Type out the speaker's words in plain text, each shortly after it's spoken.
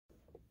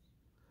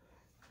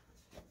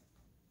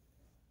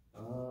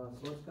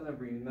so let's kind of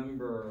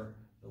remember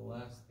the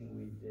last thing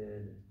we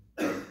did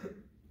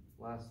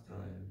last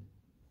time.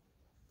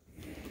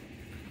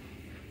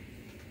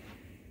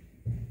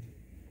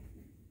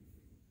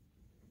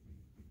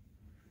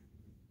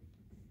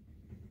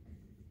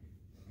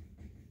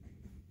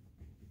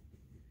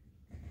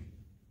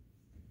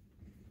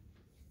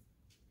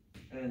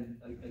 And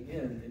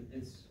again,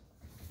 it's,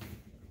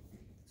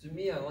 to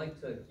me, I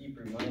like to keep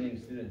reminding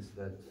students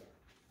that,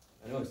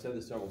 I know I've said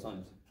this several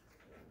times,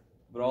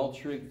 but all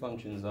trig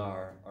functions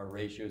are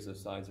ratios of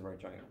sides of right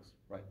triangles,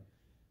 right?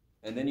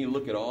 And then you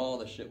look at all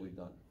the shit we've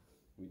done.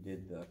 We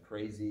did the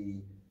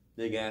crazy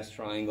big ass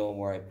triangle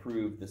where I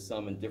proved the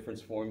sum and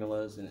difference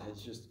formulas, and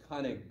it's just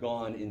kind of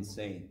gone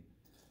insane.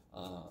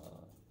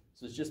 So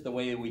it's just the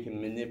way that we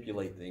can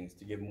manipulate things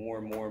to get more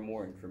and more and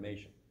more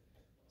information.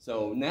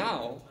 So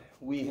now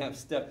we have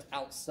stepped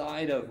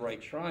outside of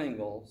right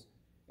triangles,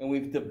 and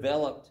we've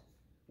developed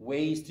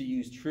ways to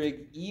use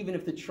trig even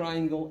if the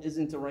triangle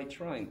isn't a right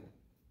triangle,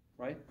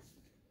 right?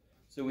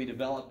 So we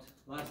developed,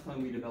 last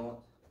time we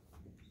developed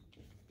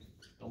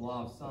the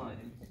law of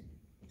sines.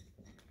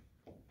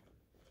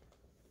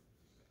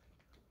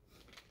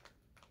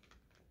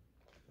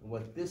 And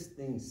what this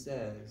thing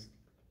says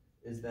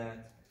is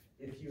that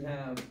if you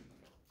have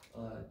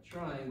a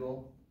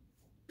triangle,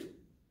 we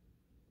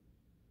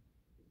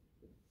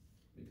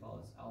call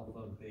this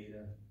alpha,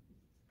 beta,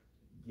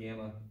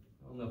 gamma.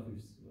 I don't know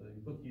if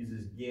the book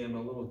uses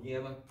gamma, little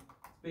gamma.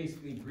 It's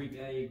basically Greek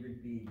A,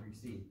 Greek B, Greek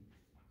C.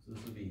 So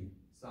this would be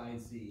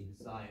side C,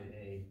 side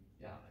A,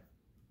 yeah,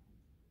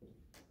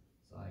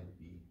 side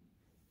B.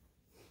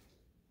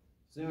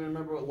 Does anyone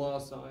remember what law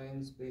of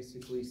sines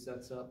basically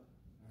sets up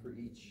for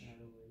each?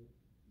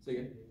 Say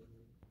again.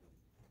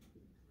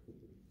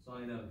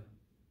 Sine of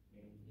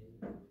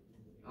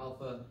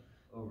alpha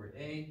over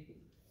A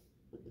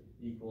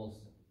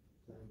equals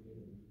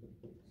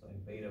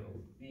sine beta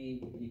over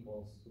B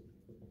equals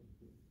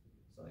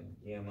sine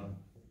gamma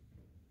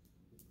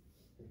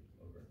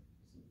over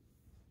C.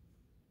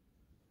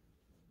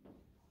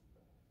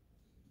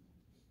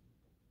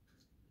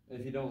 And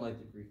if you don't like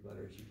the Greek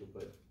letters, you could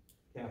put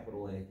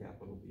capital A,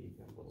 capital B,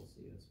 capital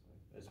C, that's fine.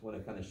 I just want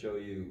to kind of show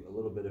you a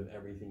little bit of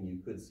everything you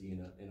could see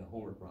in a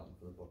homework problem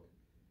for the book.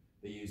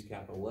 They use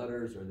capital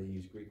letters or they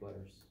use Greek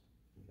letters.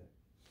 Okay.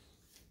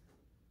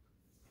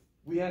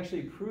 We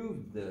actually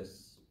proved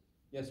this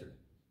yesterday.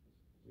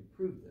 We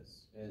proved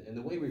this. And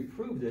the way we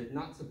proved it,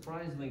 not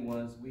surprisingly,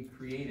 was we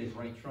created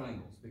right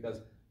triangles,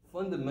 because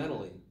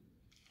fundamentally,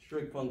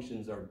 trig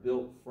functions are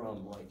built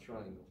from right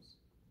triangles.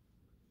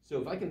 So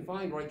if I can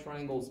find right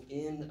triangles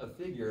in a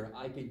figure,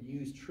 I could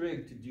use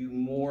trig to do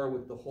more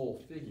with the whole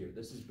figure.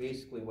 This is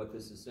basically what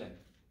this is saying.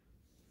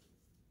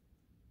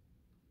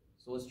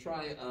 So let's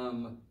try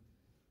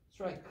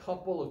a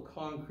couple of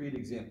concrete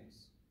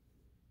examples.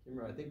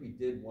 Remember, I think we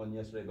did one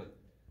yesterday, but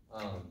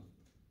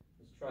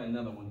let's try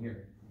another one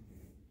here.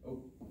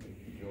 Oh,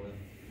 go in.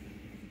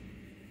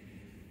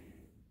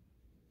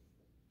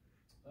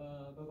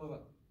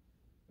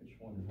 Which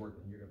one is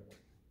working? You're gonna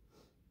work.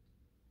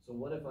 So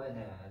what if I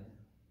had?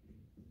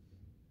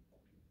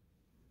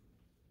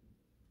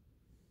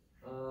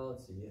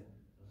 Let's see.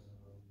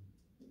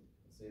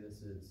 Let's say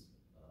this is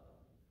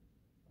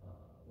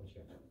what you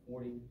got?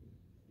 40.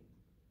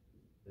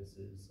 This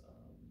is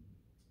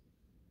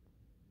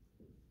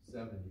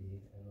 70,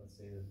 and let's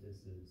say that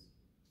this is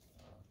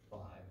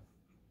 5.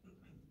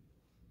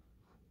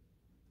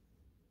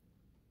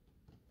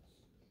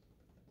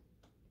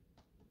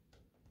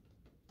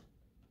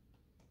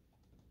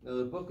 Now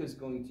the book is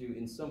going to,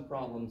 in some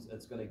problems,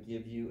 it's going to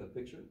give you a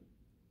picture.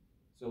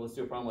 So let's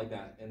do a problem like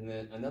that. And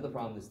then another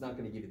problem that's not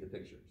going to give you the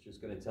picture. It's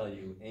just going to tell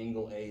you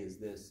angle A is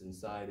this, and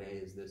side A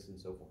is this, and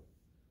so forth.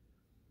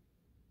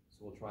 So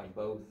we'll try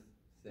both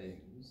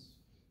things.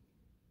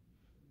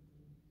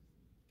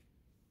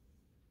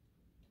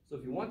 So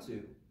if you want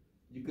to,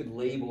 you could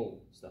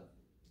label stuff.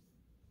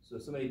 So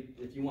somebody,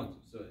 if you want to,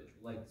 so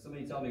like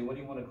somebody tell me, what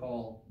do you want to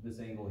call this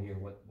angle here?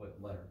 What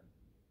letter?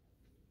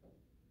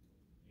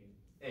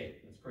 A.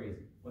 That's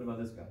crazy. What about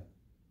this guy?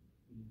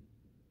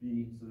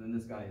 B. So then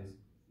this guy is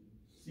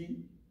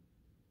C.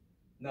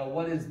 Now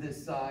what does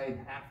this side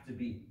have to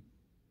be?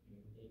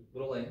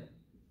 Little a.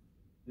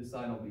 This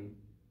side will be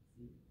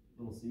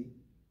little c.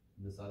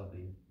 And this side will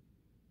be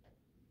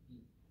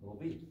little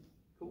b.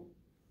 Cool.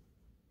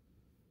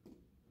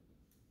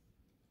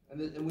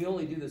 And we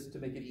only do this to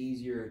make it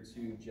easier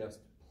to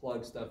just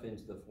plug stuff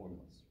into the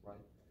formulas, right?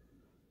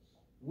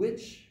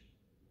 Which,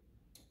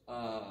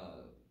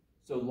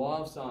 so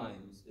law of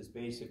sines is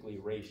basically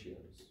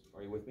ratios.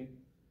 Are you with me?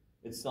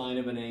 It's sine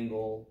of an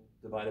angle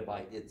divided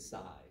by its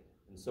side,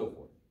 and so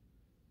forth.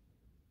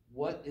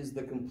 What is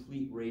the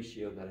complete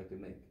ratio that I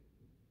can make?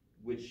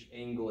 Which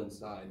angle and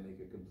side make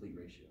a complete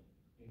ratio?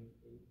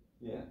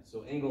 Yeah,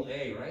 so angle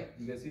A, right?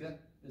 You guys see that?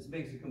 This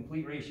makes a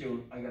complete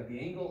ratio. I got the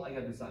angle, I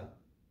got the side.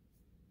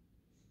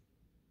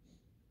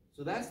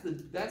 So that's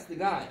the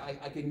guy.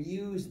 I can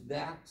use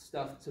that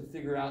stuff to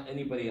figure out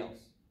anybody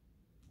else.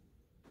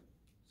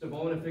 So if I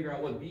want to figure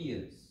out what B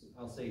is,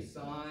 I'll say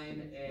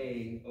sine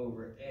A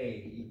over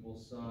A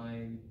equals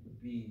sine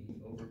B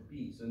over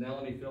B. So now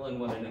let me fill in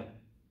what I know.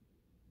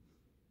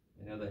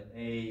 I know that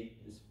A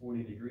is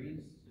 40 degrees,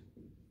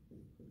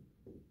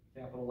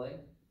 capital A.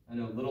 I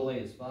know little a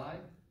is 5.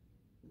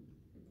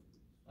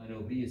 I know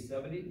B is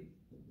 70.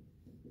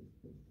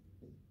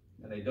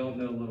 And I don't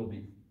know little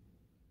b.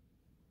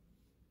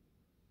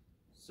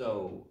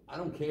 So I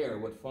don't care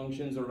what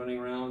functions are running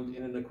around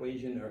in an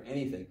equation or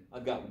anything.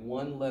 I've got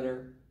one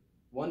letter,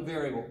 one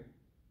variable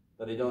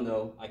that I don't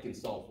know, I can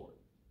solve for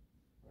it.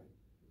 Right?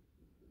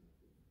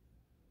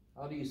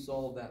 How do you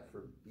solve that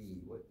for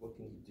b? What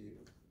can you do?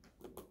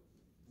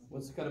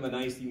 What's kind of a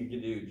nice thing you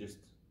can do? Just,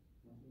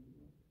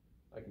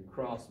 I can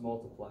cross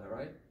multiply,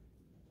 right?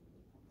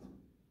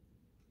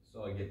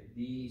 So I get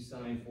b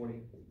sine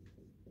 40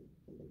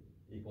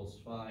 equals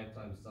 5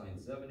 times sine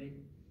 70.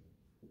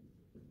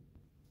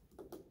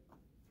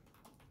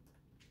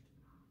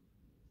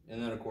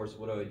 And then, of course,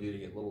 what do I do to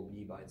get little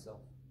b by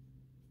itself?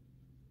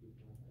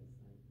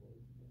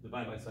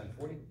 Divide by sine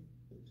 40.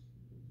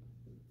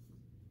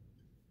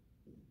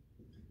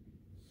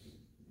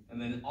 And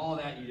then all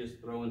that you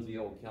just throw into the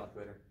old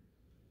calculator,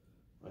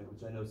 right?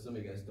 Which I know some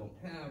of you guys don't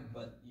have,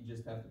 but you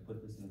just have to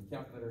put this in the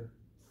calculator.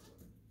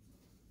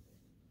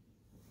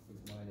 I think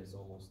mine is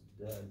almost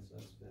dead, so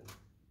that's been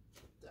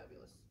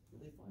fabulous. Will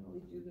they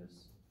finally do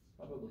this?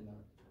 Probably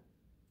not.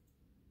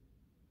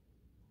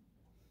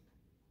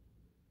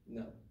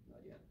 No,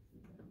 not yet.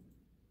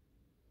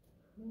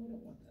 No, I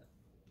don't want that.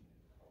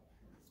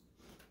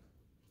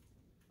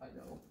 I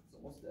know, it's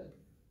almost dead.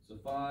 So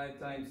 5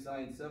 times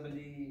sine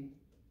 70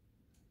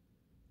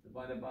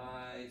 divided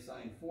by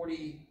sine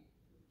 40.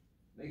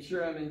 Make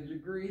sure I'm in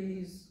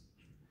degrees.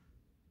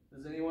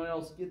 Does anyone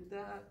else get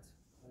that?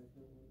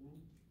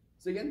 5.19.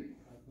 Say again?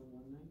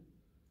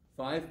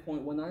 5.19.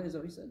 5.19, is that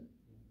what he said?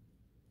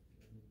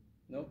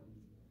 Nope.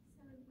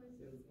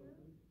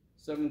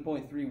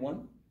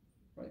 7.31,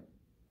 right?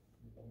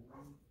 So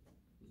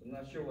I'm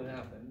not sure what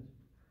happened.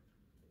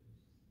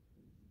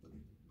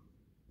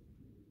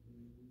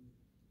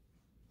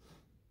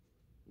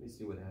 Let me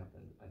see what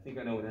happened. I think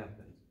I know what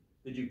happened.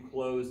 Did you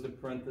close the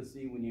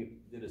parenthesis when you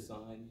did a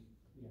sign?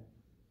 Yeah.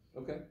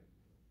 Okay.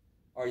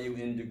 Are you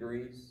in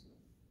degrees?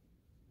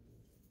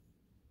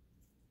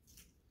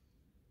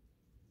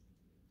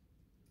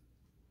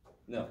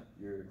 No,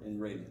 you're in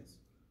radians.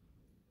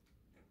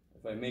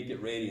 If I make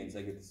it radians,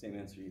 I get the same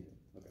answer you did.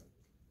 Okay.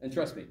 And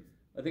trust me,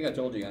 I think I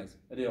told you guys,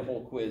 I did a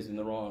whole quiz in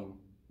the wrong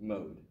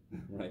mode,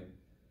 right?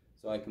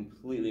 So I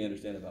completely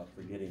understand about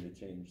forgetting to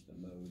change the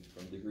mode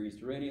from degrees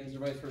to radians or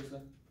vice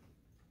versa.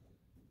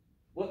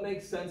 What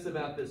makes sense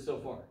about this so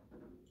far?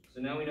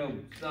 So now we know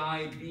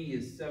side B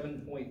is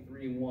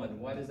 7.31.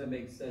 Why does that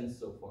make sense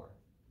so far?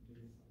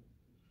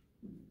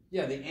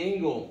 Yeah, the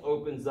angle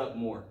opens up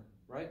more,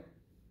 right?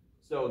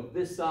 So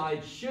this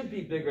side should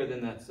be bigger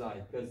than that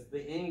side because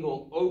the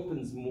angle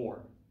opens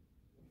more.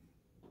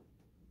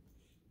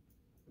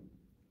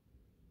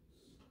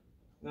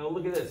 Now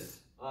look at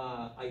this.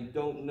 I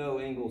don't know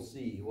angle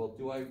C. Well,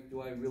 do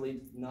I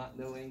really not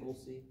know angle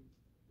C?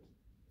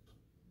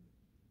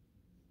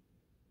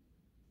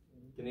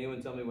 Can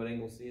anyone tell me what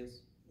angle C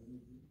is?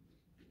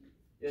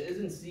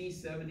 Isn't C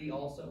 70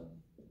 also?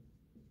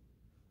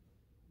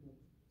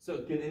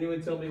 So can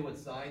anyone tell me what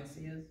side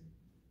C is?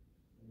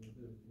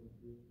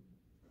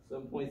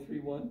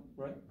 7.31,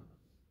 right?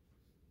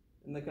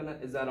 And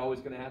is that always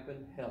going to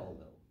happen? Hell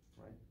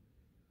no, right?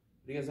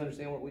 Do you guys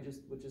understand what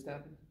just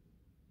happened?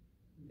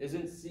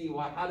 Isn't C,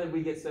 how did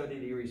we get 70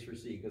 degrees for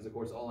C? Because of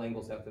course all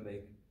angles have to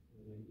make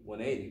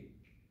 180.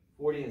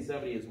 40 and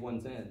 70 is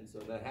 110, so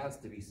that has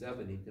to be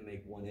 70 to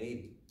make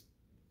 180.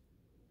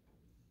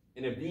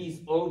 And if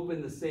these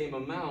open the same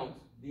amount,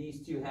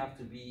 these two have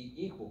to be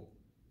equal.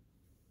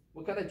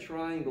 What kind of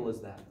triangle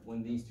is that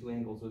when these two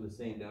angles are the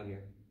same down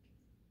here?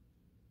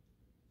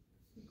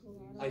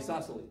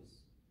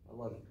 Isosceles. I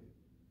love it.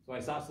 So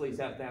isosceles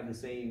have to have the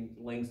same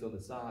lengths on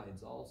the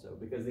sides also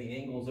because the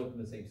angles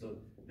open the same. So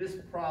this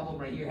problem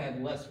right here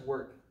had less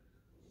work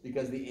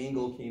because the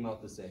angle came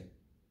out the same.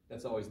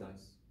 That's always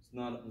nice.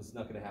 It's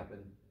not going to happen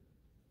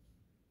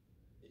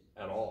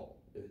at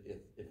all,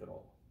 if at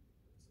all.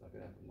 It's not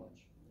going to happen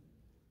much.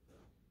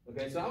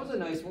 Okay, so that was a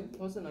nice one.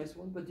 That was a nice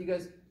one. But you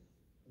guys,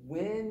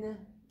 when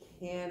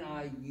can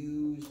I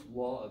use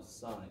law of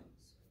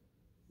sines?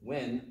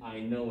 When I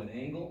know an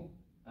angle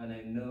and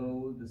I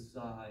know the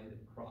side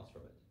across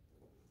from it.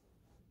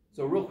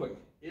 So real quick,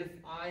 if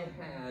I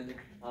had,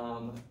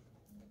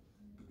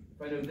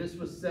 if I know this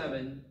was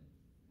 7,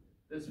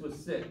 this was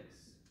 6,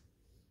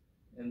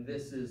 and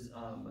this is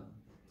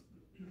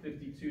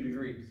 52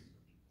 degrees,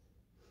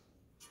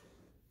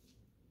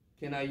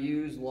 can I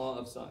use law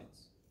of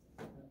sines?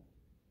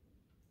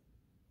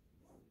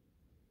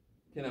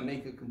 Can I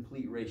make a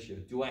complete ratio?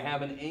 Do I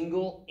have an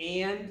angle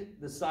and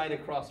the side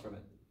across from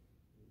it?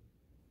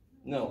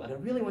 No, and I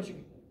really want you,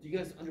 do you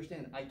guys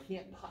understand? I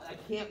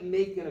can't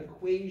make an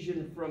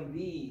equation from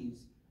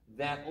these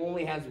that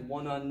only has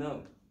one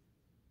unknown.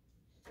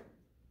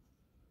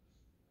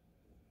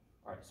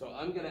 All right, so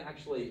I'm gonna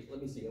actually,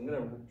 let me see, I'm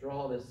gonna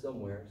draw this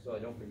somewhere so I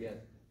don't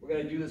forget. We're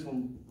gonna do this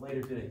one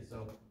later today,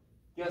 so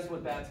guess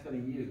what that's gonna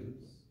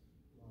use?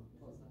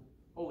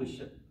 Holy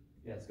shit.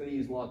 Yeah, it's gonna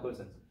use law of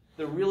cosines.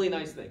 The really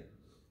nice thing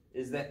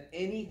is that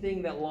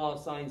anything that law of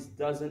sines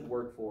doesn't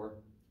work for,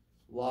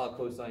 law of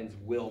cosines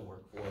will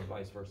work for, or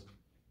vice versa.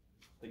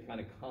 They kind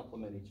of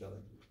complement each other.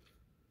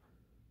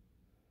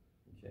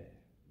 Okay,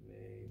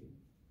 maybe.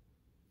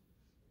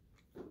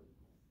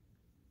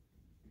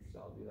 So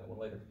I'll do that one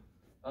later.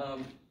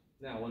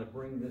 Now I want to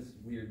bring this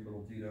weird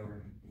little dude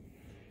over.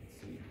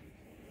 Let's see.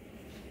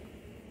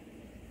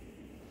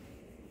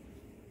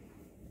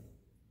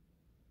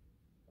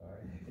 All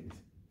right.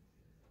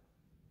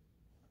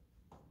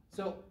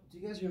 So, do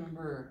you guys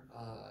remember?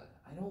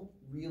 I don't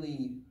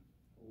really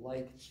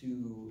like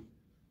to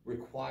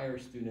require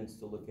students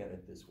to look at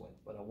it this way,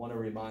 but I want to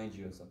remind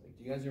you of something.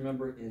 Do you guys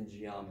remember in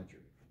geometry?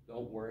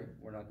 Don't worry,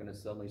 we're not going to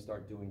suddenly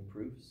start doing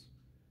proofs.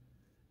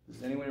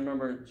 Does anyone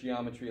remember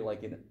geometry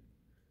like in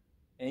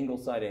angle,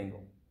 side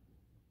angle,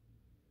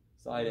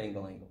 side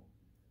angle, angle,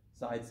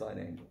 side, side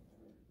angle?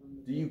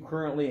 Do you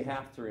currently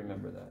have to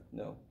remember that?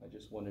 No, I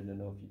just wanted to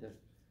know if you did.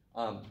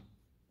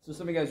 So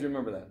some of you guys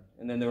remember that.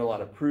 And then there were a lot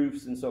of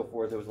proofs and so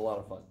forth. It was a lot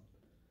of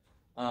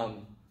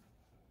fun.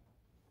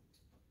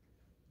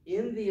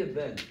 In the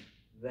event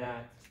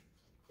that,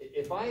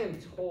 if I am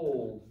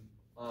told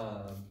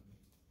a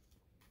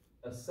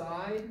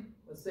side,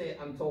 let's say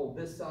I'm told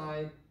this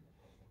side,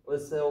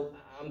 let's say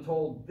I'm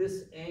told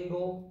this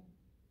angle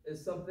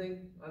is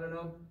something, I don't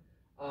know.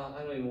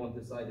 I don't even want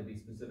this side to be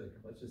specific.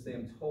 Let's just say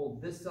I'm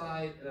told this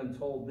side and I'm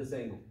told this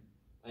angle.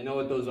 I know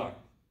what those are.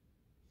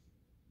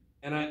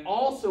 And I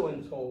also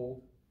am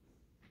told,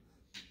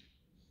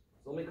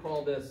 so let me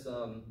call this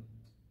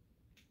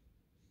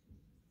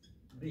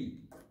B.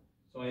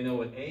 So I know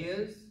what A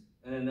is,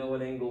 and I know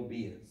what angle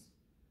B is.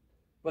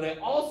 But I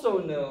also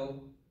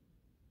know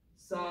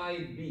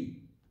side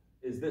B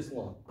is this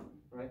long,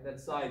 right?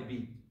 That's side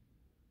B.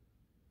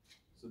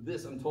 So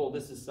this, I'm told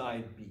this is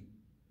side B.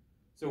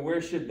 So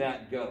where should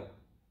that go?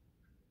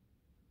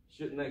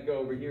 Shouldn't that go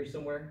over here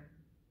somewhere?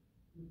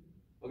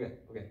 Okay,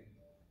 okay.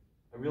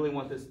 I really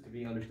want this to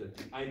be understood.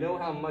 I know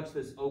how much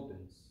this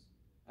opens.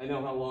 I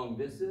know how long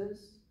this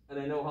is, and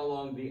I know how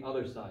long the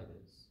other side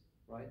is,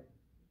 right?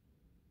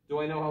 Do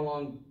I know how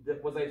long,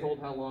 was I told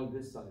how long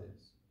this side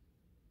is?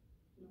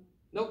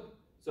 No. Nope.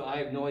 So I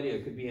have no idea.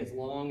 It could be as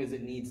long as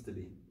it needs to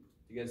be.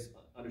 Do you guys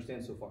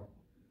understand so far?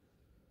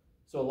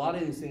 So a lot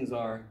of these things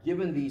are,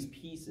 given these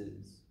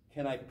pieces,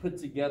 can I put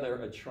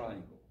together a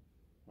triangle,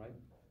 right?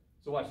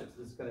 So watch this.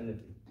 This is kind of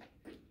nifty.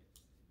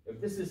 If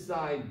this is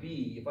side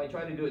B, if I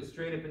try to do it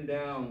straight up and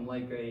down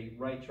like a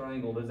right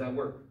triangle, does that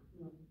work?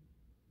 No.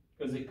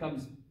 Because it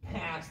comes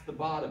past the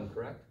bottom,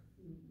 correct?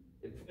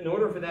 In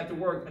order for that to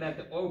work, I'd have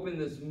to open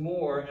this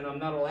more, and I'm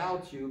not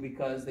allowed to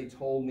because they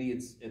told me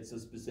it's a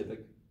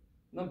specific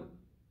number.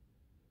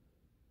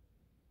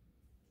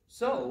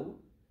 So,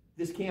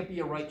 this can't be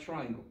a right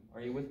triangle.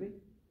 Are you with me?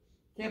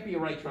 Can't be a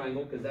right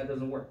triangle because that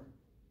doesn't work.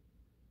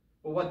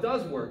 But what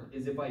does work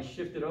is if I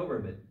shift it over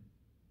a bit.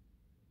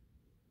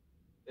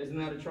 Isn't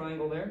that a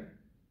triangle there?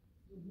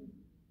 Mm-hmm.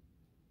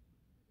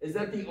 Is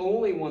that the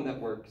only one that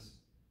works?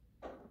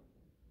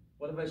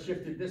 What if I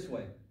shift it this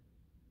way?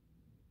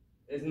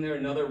 Isn't there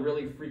another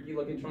really freaky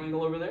looking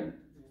triangle over there?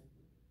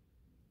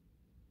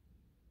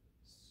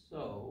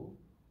 So,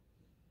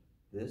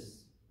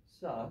 this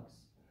sucks.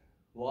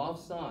 Law of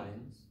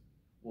sines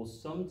will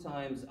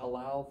sometimes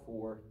allow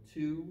for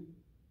two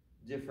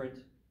different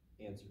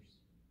answers.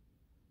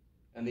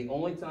 And the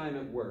only time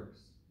it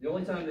works, the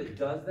only time it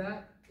does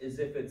that is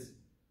if it's,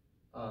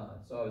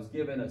 so I was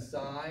given a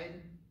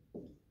side,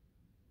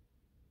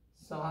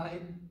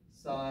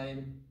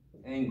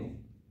 angle,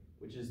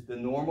 which is the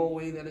normal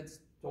way that it's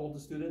told to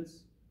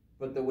students,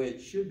 but the way it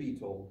should be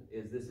told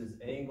is this is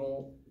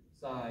angle,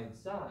 side,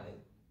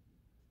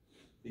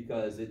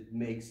 because it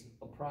makes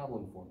a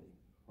problem for me,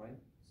 right?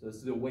 So this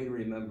is a way to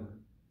remember.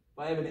 If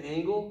I have an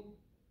angle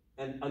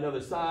and another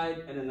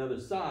side,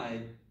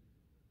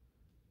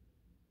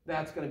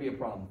 that's going to be a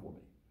problem for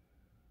me.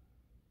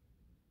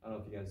 I don't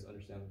know if you guys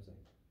understand what I'm saying.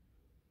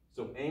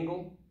 So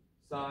angle,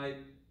 side.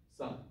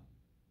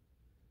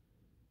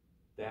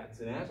 That's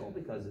an asshole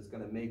because it's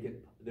going to make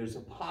it, there's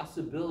a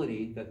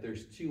possibility that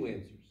there's two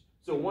answers.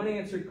 So one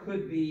answer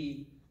could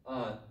be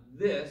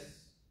this,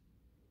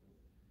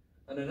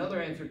 and another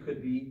answer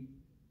could be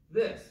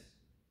this.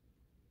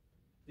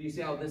 Do you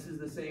see how this is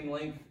the same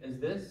length as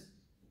this?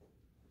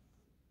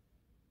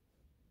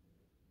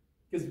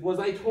 Because was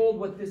I told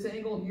what this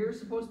angle here is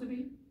supposed to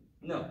be?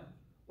 No.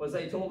 Was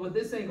I told what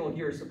this angle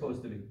here is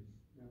supposed to be?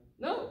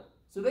 No.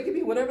 So they can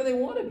be whatever they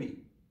want to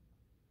be.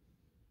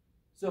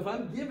 So if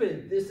I'm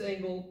given this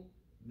angle,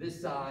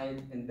 this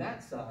side, and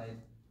that side,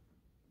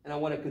 and I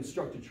want to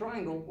construct a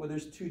triangle, well,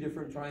 there's two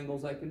different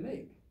triangles I can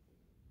make.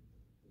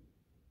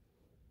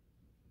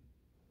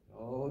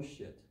 Oh,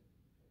 shit.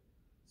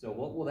 So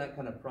what will that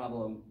kind of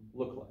problem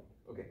look like?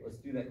 Okay, let's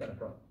do that kind of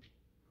problem.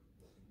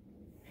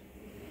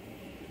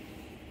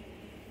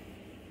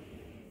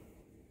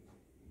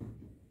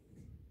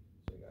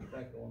 get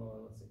that going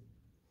on.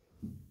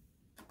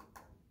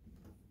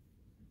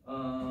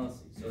 Let's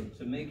see. So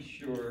to make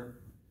sure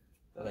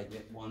that I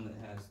get one that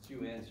has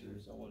two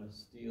answers, I want to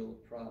steal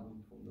a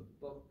problem from the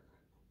book.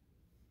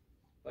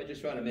 If I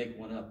just try to make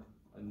one up,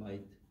 I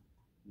might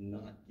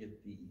not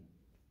get the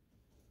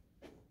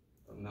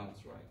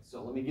amounts right.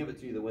 So let me give it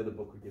to you the way the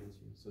book would give it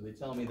to you. So they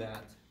tell me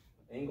that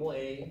angle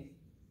A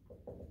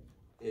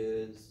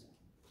is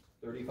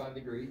 35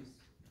 degrees.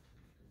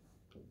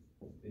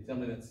 They tell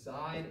me that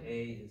side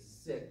A is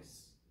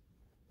 6.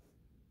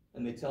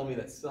 And they tell me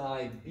that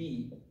side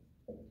B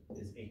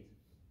is 8.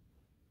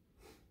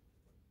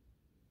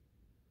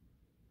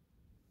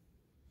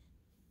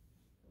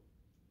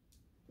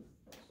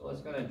 So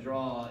let's kind of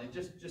draw, I'm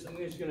just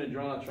going to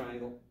draw a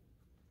triangle.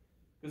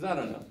 Because I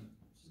don't know.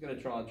 Just going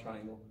to draw a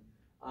triangle.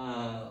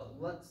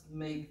 Let's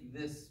make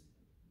this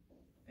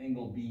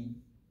angle B.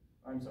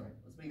 I'm sorry.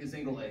 Let's make this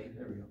angle A.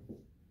 There we go.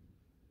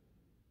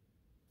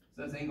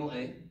 So that's angle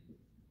A.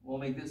 We'll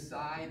make this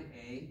side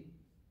A.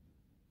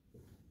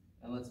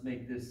 And let's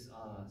make this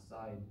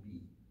side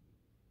B.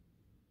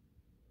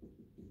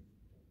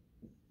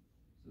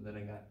 So then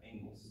I got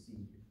angle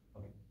C.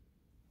 Okay.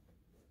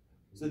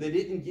 So they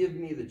didn't give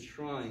me the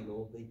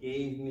triangle. They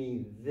gave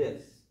me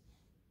this.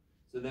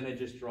 So then I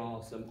just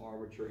draw some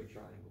arbitrary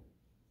triangle.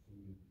 Can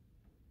you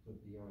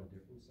put B on a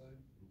different side?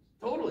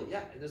 Totally,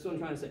 yeah. That's what I'm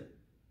trying to say.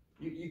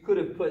 You could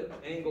have put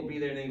angle B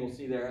there and angle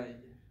C there.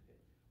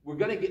 We're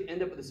going to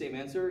end up with the same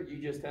answer.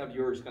 You just have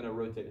yours kind of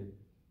rotated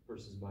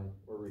versus mine,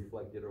 or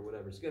reflected, or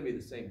whatever. It's going to be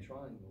the same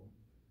triangle.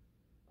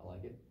 I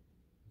like it.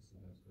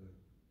 What's the best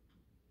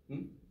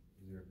way?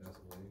 Is there a best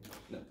way?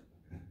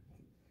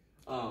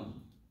 No.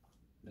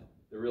 No,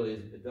 there really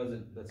is. It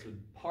doesn't. That's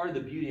part of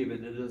the beauty of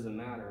it. It doesn't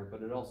matter,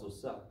 but it also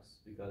sucks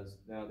because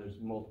now there's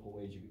multiple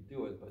ways you could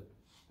do it, but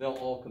they'll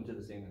all come to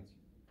the same answer.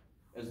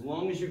 As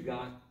long as you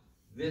got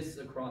this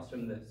across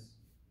from this,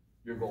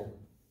 you're golden.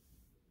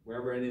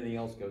 Wherever anything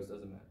else goes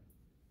doesn't matter.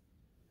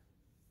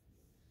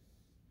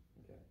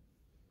 Okay.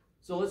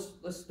 So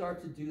let's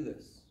start to do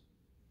this.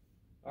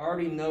 I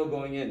already know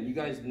going in. You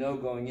guys know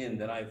going in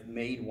that I've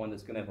made one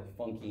that's going to have a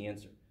funky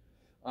answer.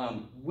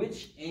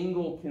 Which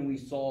angle can we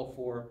solve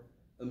for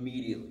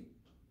immediately?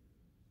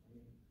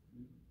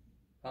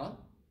 Huh?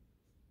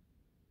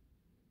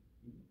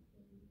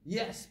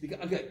 Yes. Because,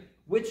 okay.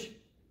 Which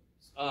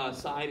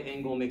side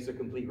angle makes a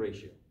complete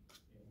ratio?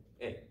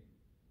 A.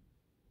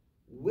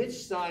 Which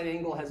side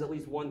angle has at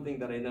least one thing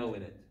that I know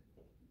in it?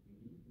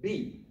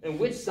 B. And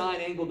which side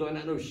angle do I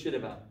not know shit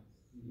about?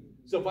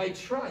 So if I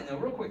try, now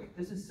real quick,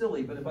 this is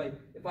silly, but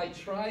if I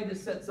tried to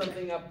set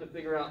something up to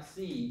figure out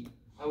C,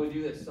 I would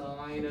do this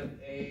sine of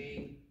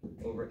A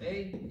over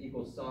A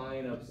equals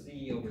sine of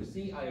C over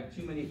C. I have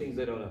too many things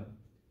I don't know.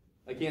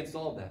 I can't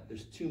solve that.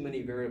 There's too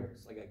many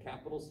variables. I got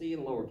capital C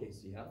and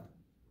lowercase c.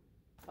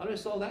 How do I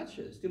solve that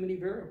shit? There's too many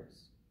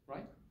variables,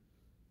 right?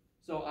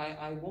 So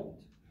I won't.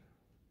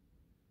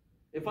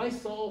 If I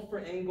solve for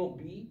angle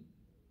B,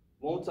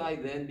 won't I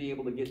then be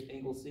able to get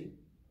angle C?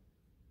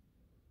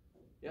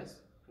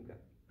 Yes? Okay.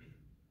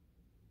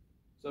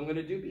 So I'm going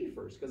to do B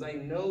first, because I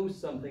know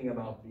something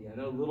about B. I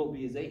know little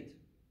b is 8.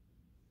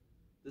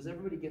 Does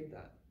everybody get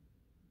that?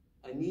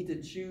 I need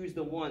to choose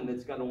the one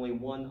that's got only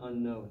one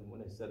unknown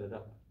when I set it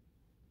up.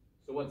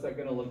 So what's that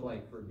going to look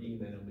like for B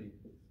then? It'll be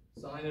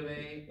sine of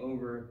A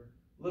over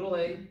little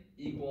a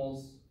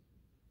equals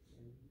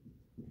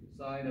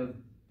sine of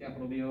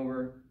capital B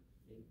over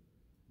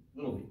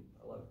little b.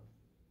 I love it.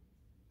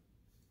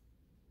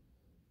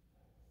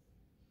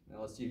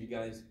 Now let's see if you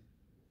guys,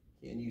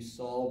 can you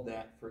solve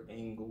that for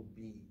angle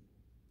B?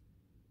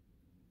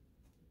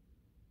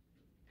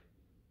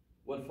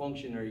 What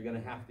function are you going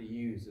to have to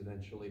use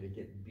eventually to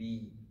get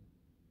B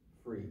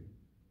free?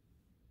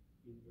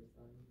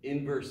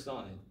 Inverse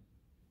sine.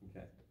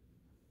 Okay.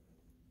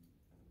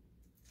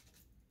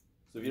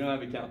 So if you don't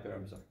have a calculator,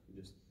 I'm sorry, you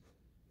just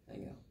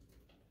hang out.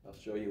 I'll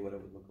show you what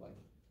it would look like.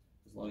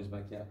 As long as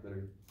my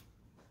calculator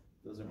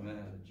doesn't run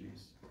out of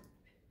juice.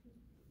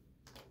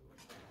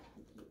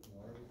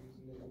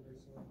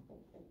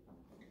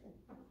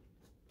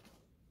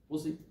 We'll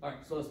see. All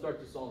right, so let's start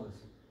to solve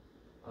this.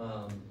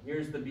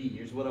 Here's the B.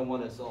 Here's what I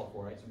want to solve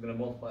for, right? So I'm going to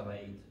multiply by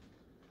 8. Is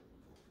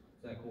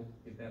that cool?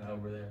 Get that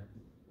over there.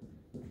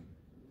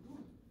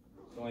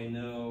 So I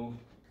know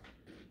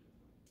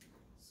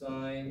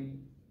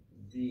sine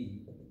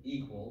B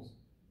equals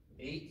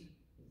 8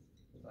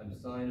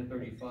 times sine of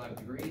 35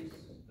 degrees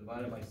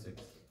divided by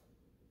 6.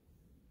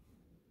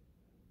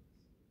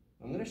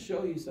 I'm going to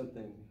show you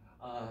something.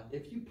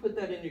 If you put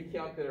that in your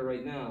calculator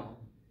right now,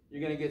 you're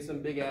going to get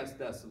some big-ass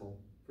decimal.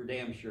 For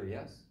damn sure,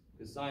 yes?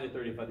 Because sine of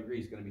 35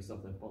 degrees is going to be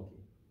something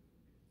funky.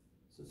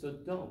 So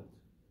don't.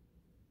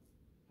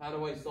 How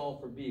do I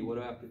solve for B? What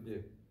do I have to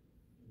do?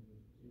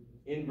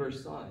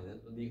 Inverse sine.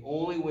 The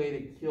only way to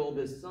kill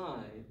this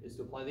sine is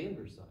to apply the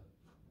inverse sine.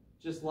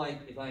 Just like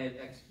if I had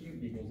x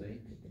cubed equals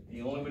 8,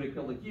 the only way to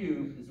kill the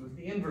cube is with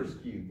the inverse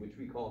cube, which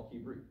we call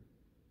cube root.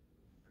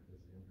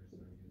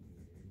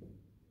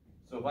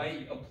 So if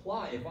I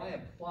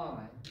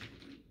apply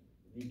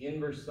the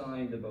inverse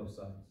sine to both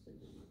sides,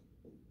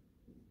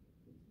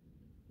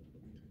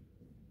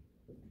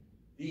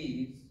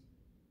 these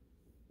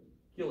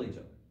kill each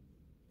other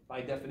by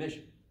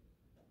definition.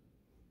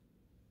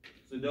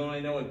 So don't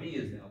I know what B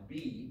is now?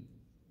 B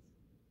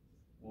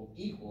will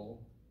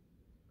equal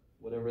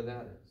whatever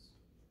that is.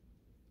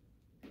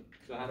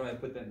 So how do I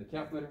put that in the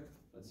calculator?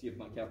 Let's see if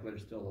my calculator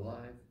is still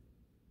alive.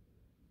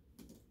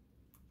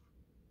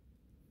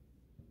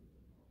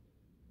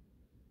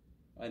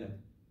 I know.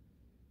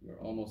 You're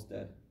almost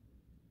dead.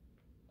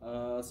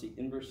 Let's see,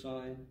 inverse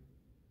sine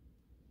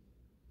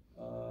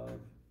of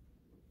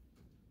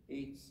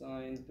 8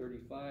 sine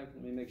 35.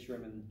 Let me make sure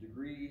I'm in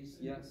degrees.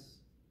 Yes.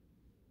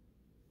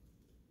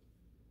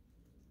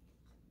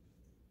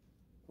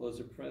 Close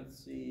a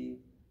parenthesis.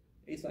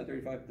 8 sine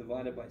 35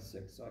 divided by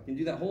 6. So I can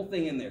do that whole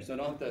thing in there. So I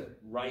don't have to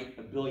write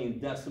a billion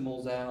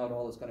decimals out,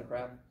 all this kind of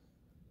crap.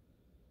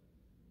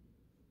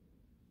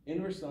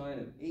 Inverse sine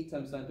of 8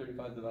 times sine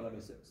 35 divided by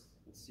 6.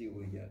 Let's see what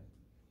we get.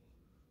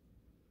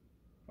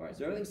 All right,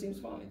 so everything seems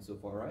fine so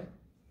far, right?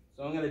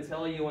 So I'm going to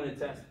tell you on a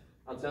test,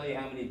 I'll tell you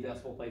how many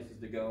decimal places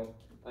to go.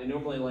 I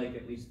normally like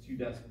at least 2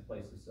 decimal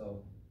places,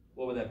 so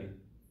what would that be?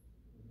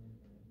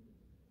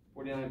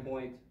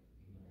 49.89.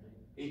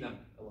 I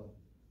love it.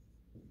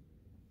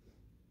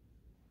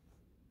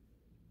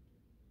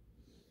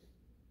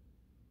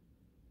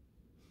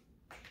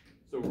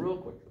 So real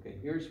quick, okay,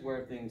 here's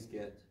where things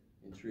get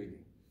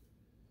intriguing.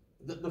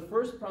 The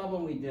first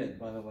problem we did,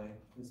 by the way,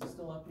 is it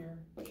still up here?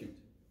 Shoot.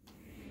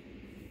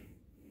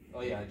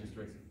 Oh yeah, I just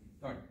erased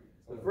it. Darn.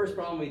 The first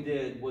problem we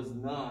did was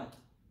not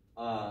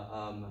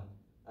an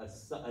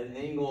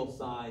angle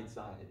side.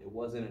 It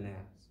wasn't an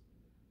as.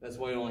 That's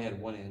why we only had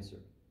one answer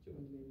to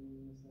it.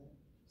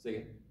 Say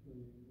again?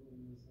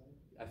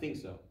 I think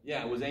so.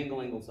 Yeah, it was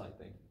angle side.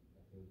 Thank you.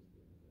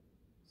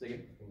 Say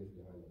again? I think it's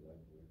behind the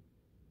left here.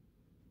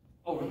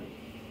 Oh really?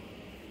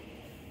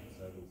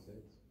 7, 6.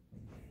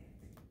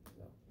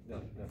 No.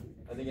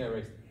 I think I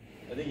erased it.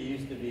 I think it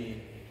used to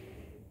be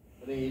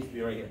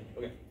right here.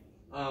 Okay.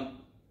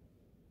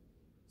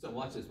 So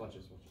watch this.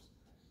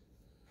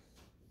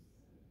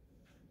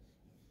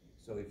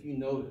 So if you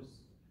notice,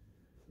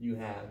 you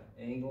have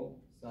angle,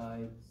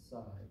 side.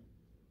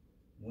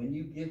 When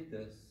you get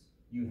this,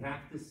 you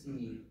have to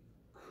see,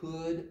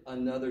 could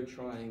another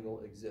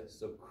triangle exist?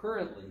 So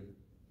currently,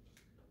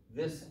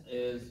 this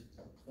is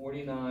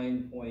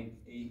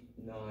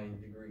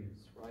 49.89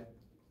 degrees, right?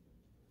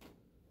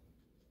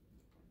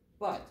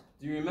 But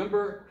do you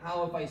remember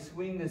how if I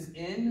swing this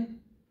in,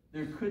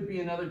 there could be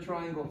another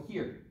triangle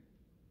here?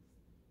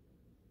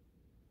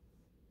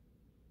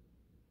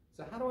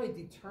 So how do I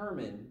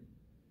determine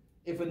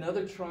if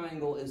another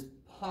triangle is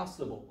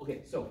possible?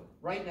 Okay, so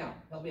right now,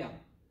 help me out.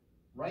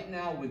 Right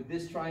now with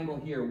this triangle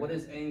here, what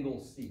is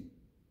angle C?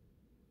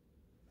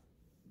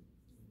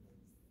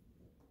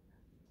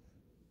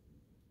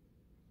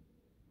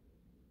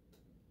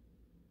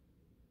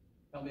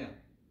 Help me out.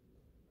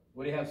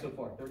 What do you have so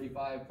far?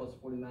 35 plus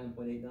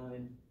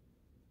 49.89.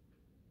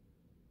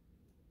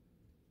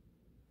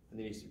 And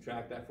then you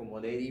subtract that from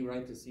 180,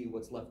 right, to see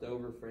what's left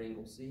over for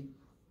angle C.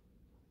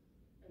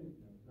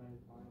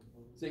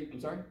 See, I'm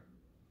sorry?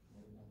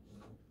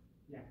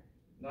 Yeah.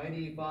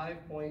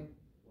 95.11?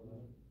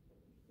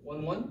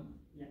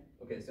 Yeah.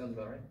 Okay, sounds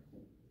about right.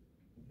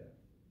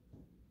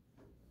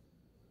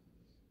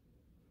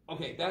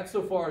 Okay, that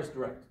so far is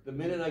direct. The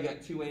minute I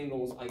got 2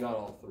 angles, I got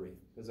all 3,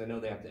 because I know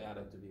they have to add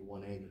up to be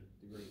 180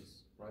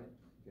 degrees, right?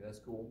 Okay, that's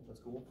cool.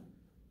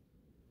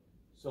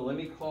 So let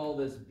me call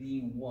this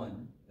B1,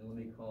 and let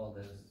me call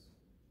this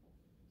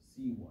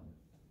C1.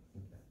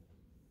 Okay.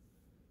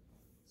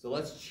 So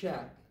let's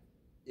check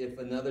if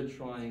another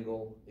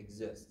triangle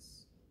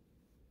exists.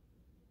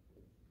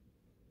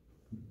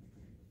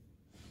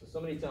 So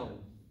somebody tell me,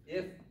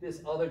 if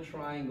this other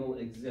triangle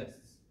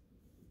exists,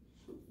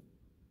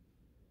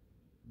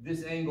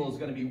 this angle is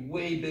going to be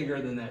way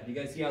bigger than that. You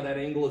guys see how that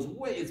angle is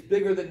it's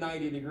bigger than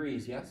 90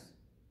 degrees, yes?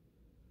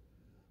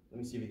 Let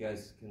me see if you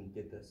guys can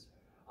get this.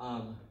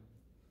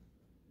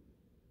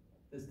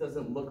 This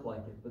doesn't look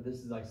like it, but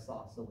this is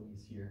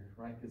isosceles here,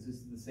 right? Because this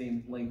is the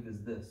same length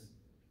as this.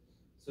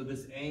 So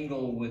this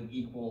angle would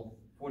equal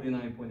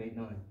 49.89.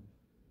 Do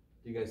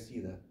you guys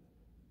see that?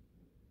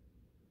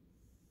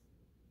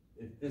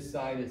 If this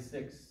side is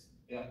 6,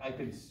 I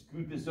could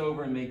scoot this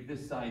over and make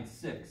this side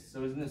 6.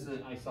 So isn't this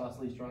an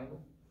isosceles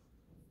triangle?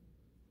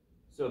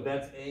 So if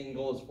that's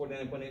angle is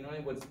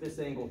 49.89, what's this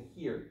angle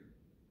here?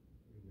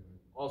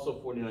 Also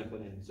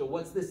 49.89. So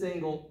what's this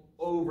angle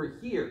over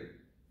here?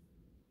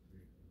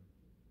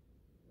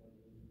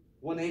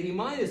 180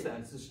 minus that.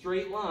 It's a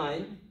straight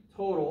line,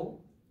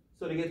 total.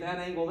 So to get that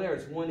angle there,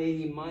 it's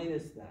 180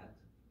 minus that.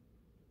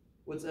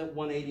 What's that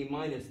 180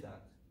 minus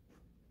that?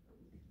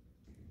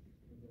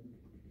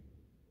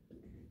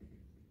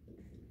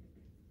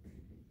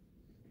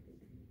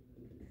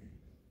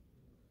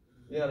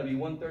 Yeah, it'll be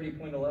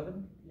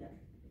 130.11. Yeah.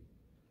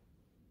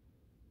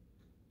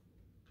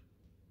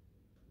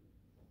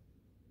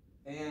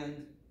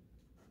 And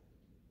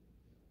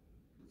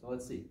so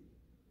let's see.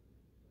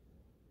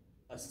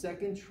 A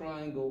second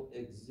triangle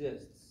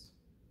exists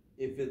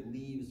if it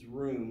leaves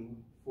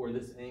room for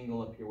this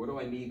angle up here. What do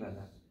I mean by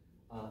that?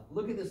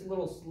 Look at this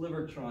little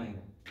sliver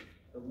triangle.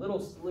 The little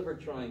sliver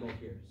triangle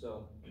here.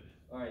 So,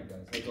 all right,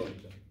 guys, let's go. Let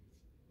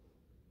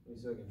me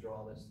see if I can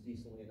draw this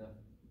decently enough.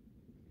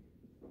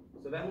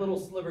 So that little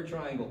sliver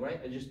triangle, right?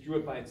 I just drew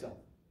it by itself.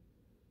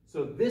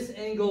 So this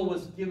angle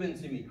was given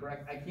to me,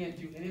 correct? I can't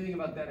do anything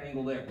about that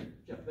angle there.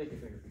 Jeff, make your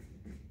finger.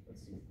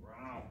 Let's see.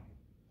 Wow.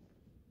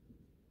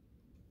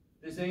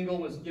 This angle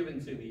was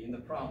given to me in the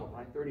problem,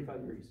 right?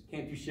 35 degrees.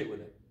 Can't do shit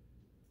with it.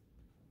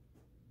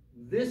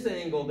 This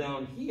angle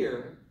down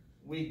here,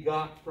 we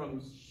got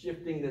from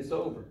shifting this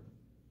over.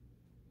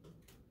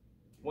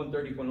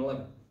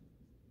 130.11.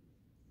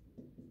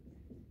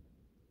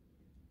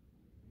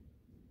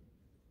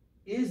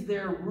 Is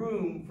there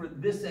room for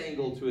this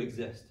angle to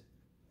exist?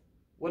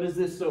 What is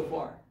this so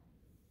far?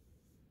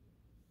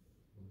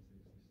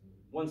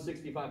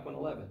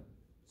 165.11.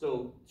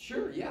 So,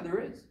 sure, yeah, there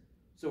is.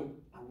 So,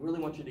 I really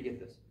want you to get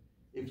this.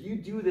 If you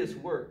do this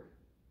work,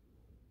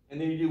 and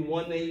then you do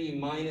 180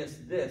 minus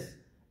this,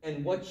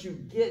 and what you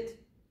get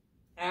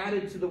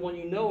added to the one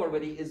you know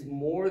already is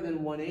more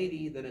than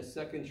 180, then a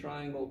second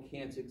triangle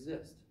can't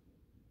exist.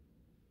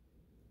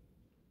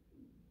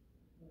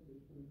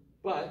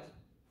 But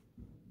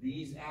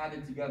these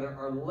added together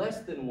are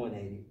less than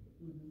 180.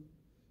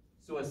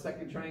 So a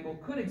second triangle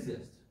could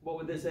exist. What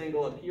would this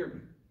angle up here be?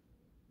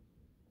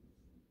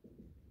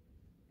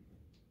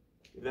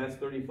 If that's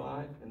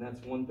 35 and that's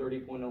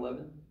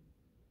 130.11,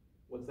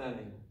 what's that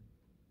angle?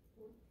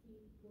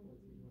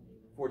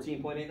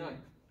 14.89.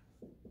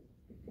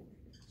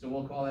 So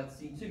we'll call that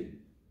C2.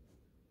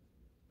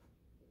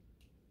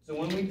 So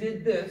when we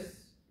did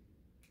this,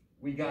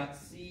 we got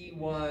C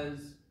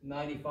was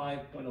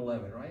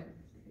 95.11, right?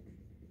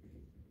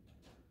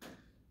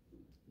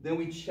 Then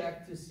we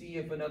checked to see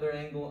if another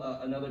angle,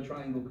 another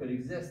triangle could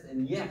exist,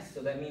 and yes,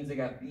 so that means I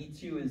got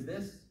B2 is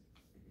this,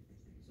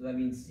 so that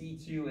means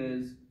C2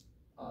 is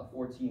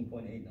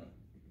 14.89.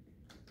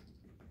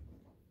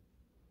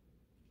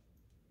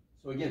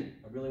 So again,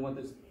 I really want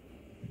this,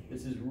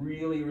 this is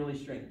really, really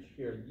strange.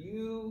 Here,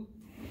 you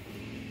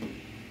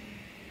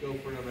go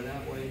forever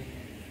that way.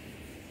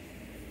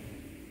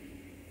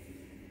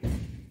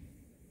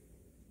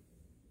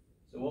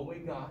 So what we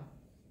got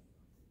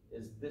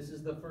is this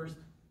is the first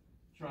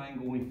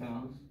triangle we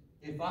found.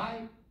 If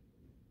I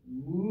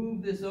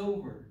move this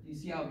over, do you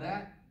see how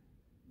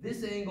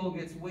this angle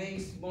gets way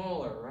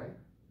smaller, right?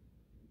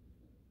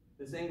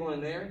 This angle in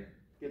there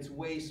gets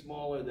way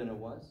smaller than it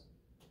was.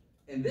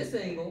 And this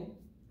angle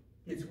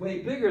gets way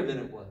bigger than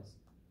it was.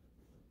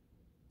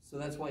 So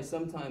that's why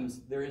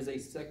sometimes there is a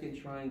second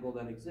triangle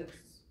that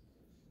exists.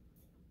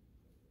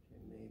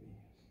 Okay, maybe.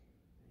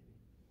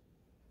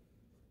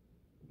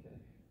 Okay.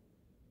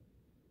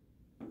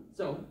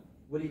 So,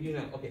 what do you do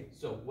now? Okay,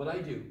 so what I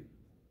do,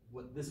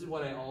 this is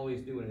what I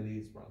always do in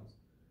these problems.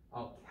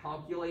 I'll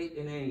calculate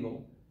an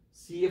angle,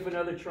 see if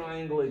another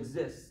triangle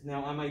exists.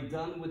 Now, am I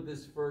done with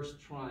this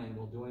first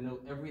triangle? Do I know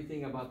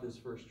everything about this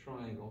first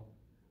triangle?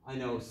 I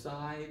know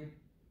side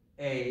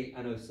A,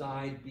 I know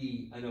side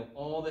B, I know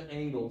all the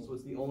angles.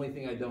 What's the only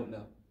thing I don't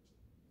know?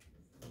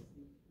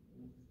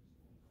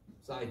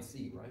 Side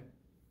C, right?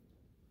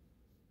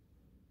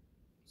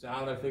 So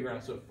how would I figure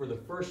out? So for the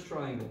first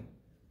triangle,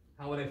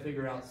 how would I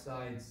figure out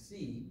side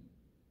C?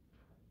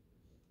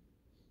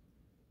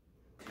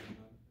 Let's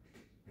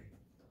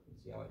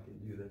see how I can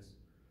do this.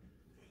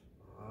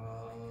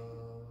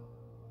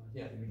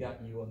 Yeah, we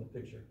got you on the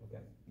picture.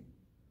 Okay.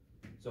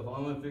 So if I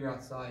want to figure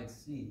out side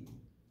C,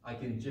 I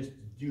can just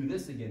do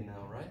this again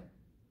now, right?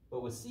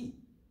 But with C.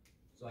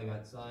 So I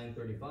got sine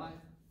 35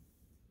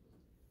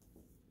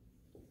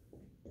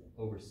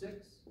 over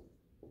 6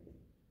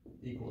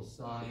 equals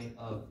sine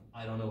of,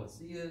 I don't know what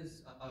C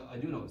is. I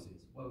do know what C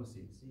is. What was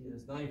C? C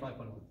is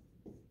 95.1.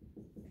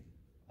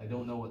 I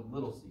don't know what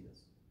little c is.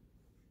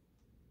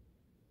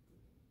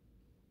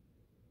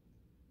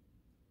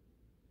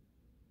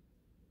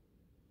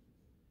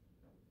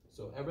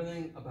 So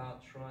everything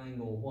about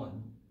triangle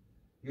 1,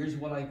 here's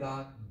what I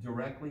got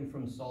directly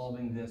from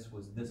solving this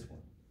was this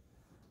one.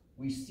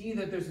 We see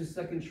that there's a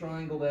second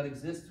triangle that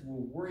exists.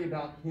 We'll worry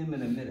about him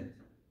in a minute.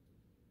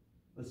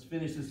 Let's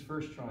finish this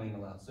first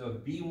triangle out. So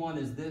if B1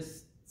 is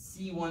this,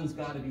 C1's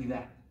got to be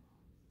that.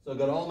 So I've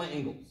got all my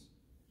angles.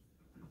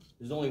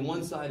 There's only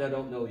one side I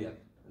don't know yet,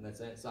 and that's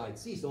that side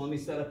C. So let me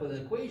set up an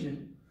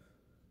equation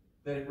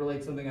that it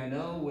relates something I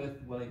know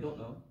with what I don't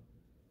know,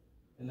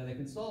 and then I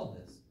can solve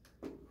this.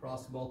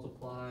 Cross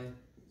multiply.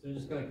 So I'm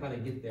just going to kind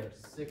of get there.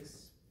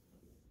 6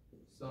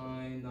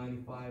 sine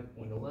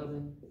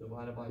 95.11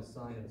 divided by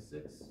sine of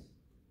 6.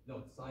 No,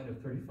 it's sine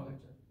of 35.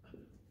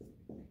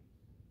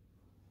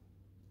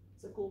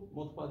 Is that cool?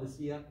 Multiply the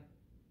c up,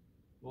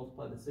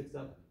 multiply the 6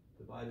 up,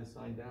 divide the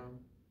sine down.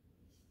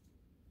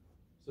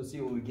 So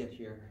see what we get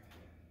here.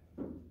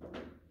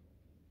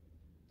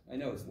 I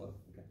know it's low.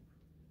 Okay.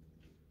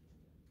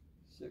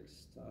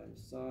 6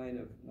 times sine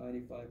of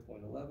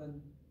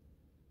 95.11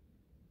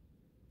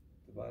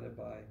 divided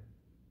by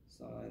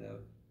sine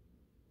of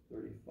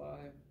 35.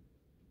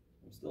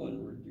 I'm still in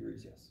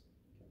degrees, yes.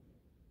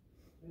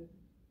 Okay.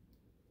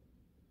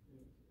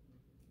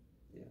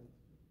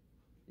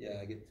 Yeah,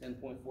 I get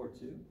 10.42.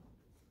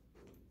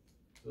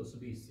 So this will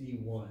be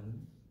C1.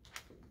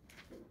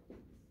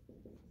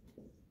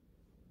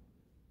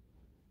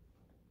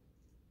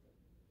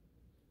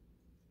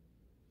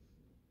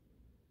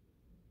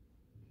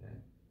 Okay,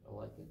 I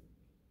like it.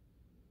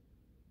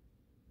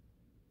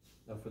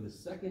 Now for the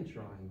second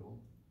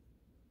triangle,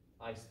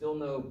 I still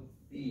know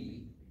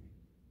B,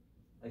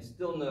 I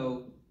still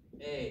know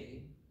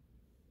A,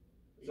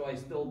 so I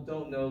still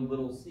don't know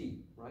little c,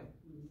 right?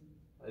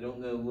 I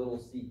don't know little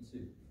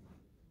c2.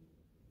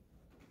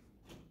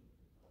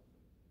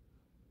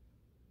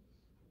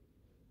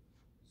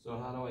 So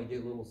how do I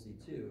get little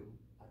c2?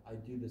 I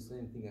do the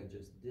same thing I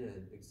just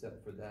did,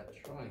 except for that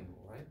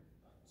triangle, right?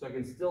 So I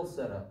can still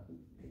set up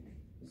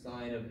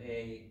sine of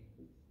A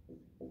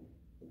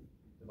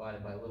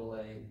divided by little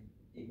a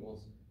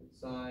equals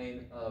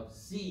sine of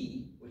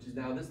C, which is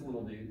now this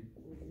little dude,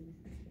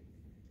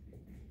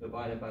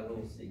 divided by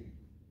little c.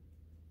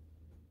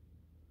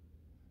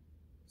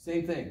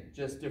 Same thing,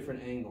 just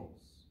different angles.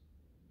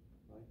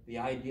 Right? The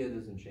idea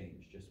doesn't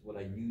change, just what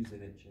I use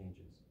in it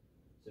changes.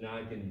 So now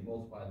I can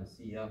multiply the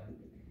c up,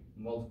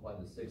 multiply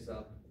the 6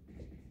 up,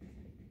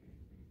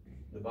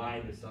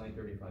 divide the sine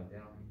 35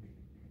 down,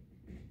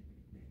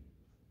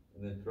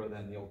 and then throw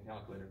that in the old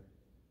calculator.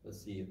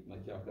 Let's see if my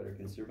calculator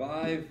can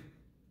survive.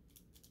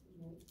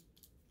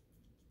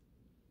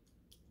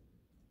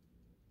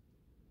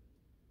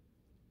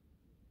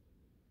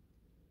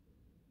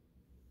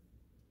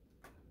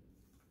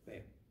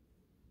 Bam.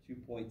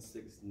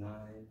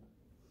 2.69.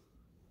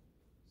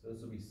 So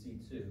this will be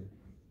C2.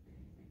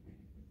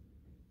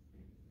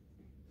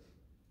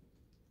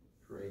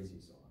 Crazy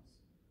sauce.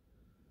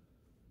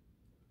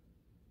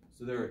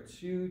 So there are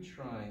two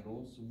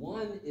triangles.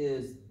 One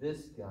is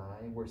this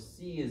guy where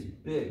C is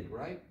big,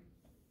 right?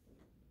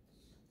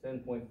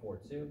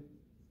 10.42.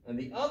 And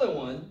the other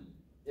one,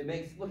 it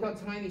makes, look how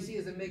tiny C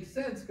is. It makes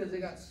sense because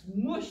it got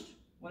smushed.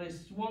 When I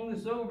swung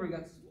this over, it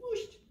got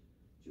smushed.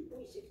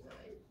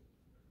 2.69.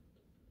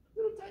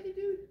 Little tiny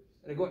dude.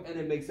 And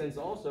it makes sense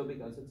also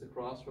because it's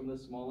across from the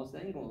smallest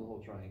angle in the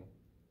whole triangle.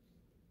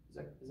 Is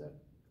that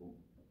cool?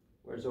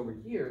 Whereas over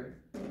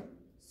here,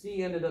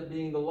 C ended up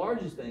being the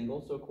largest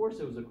angle, so of course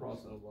it was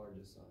across on the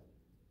largest side.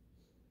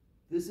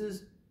 This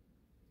is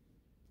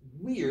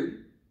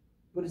weird,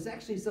 but it's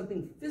actually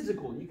something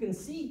physical. You can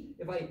see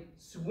if I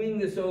swing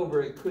this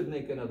over, it could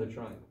make another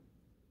triangle.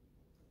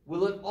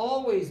 Will it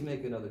always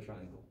make another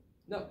triangle?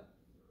 No.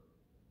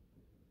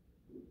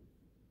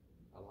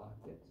 I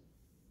like it.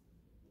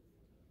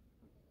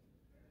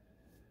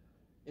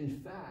 In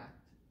fact,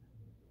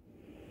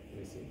 let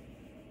me see.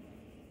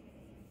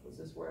 Was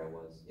this where I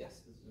was?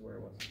 Yes, this is where I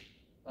was.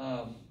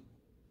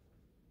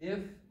 If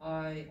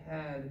I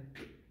had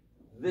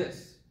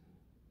this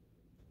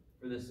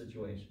for this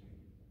situation,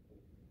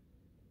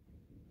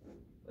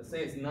 let's say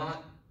it's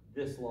not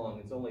this long,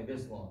 it's only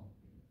this long.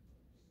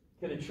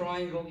 Can a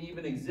triangle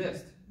even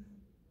exist?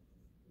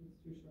 It's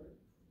too short.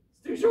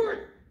 It's too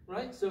short,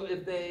 right? So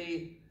if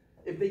they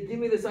give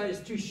me the side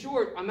is too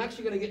short, I'm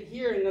actually going to get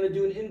here and I'm going to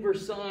do an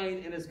inverse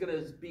sine, and it's going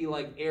to be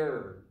like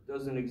error,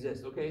 doesn't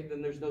exist. Okay,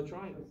 then there's no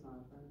triangle. It's not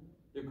a triangle.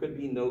 There could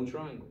be no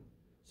triangle.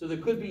 So there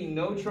could be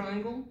no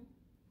triangle.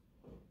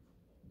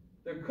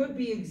 There could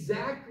be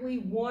exactly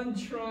one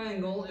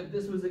triangle if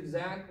this was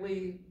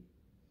exactly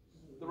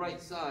the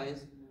right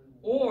size,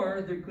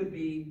 or there could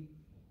be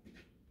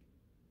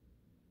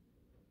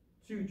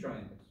two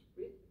triangles.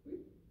 No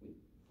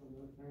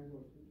triangle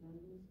or two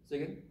triangles? Say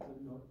again?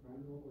 No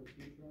triangle or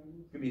two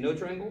triangles? Could be no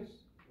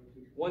triangles, Or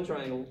two one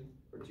triangle,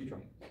 or two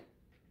triangles.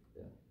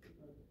 Yeah.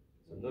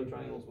 So no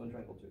triangles, one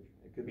triangle, two.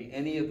 It could be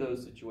any of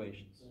those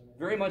situations.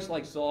 Very much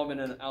like solving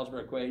an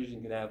algebra equation,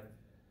 you could have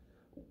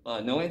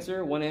no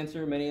answer, one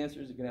answer, many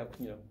answers. You can have,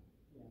 you know.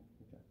 Yeah.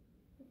 Okay.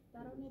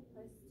 That only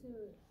applies to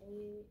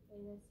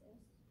ASS.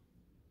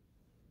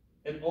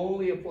 It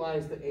only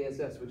applies to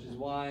ASS, which is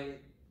why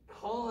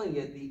calling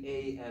it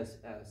the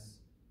ASS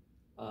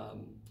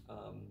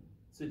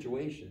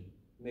situation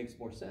makes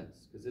more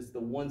sense, because it's the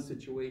one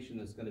situation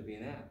that's going to be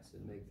an ass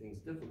and make things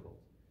difficult,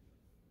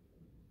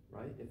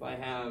 right? If I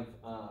have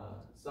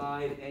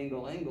side,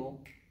 angle,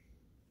 angle,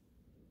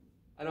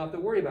 I don't have to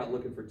worry about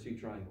looking for two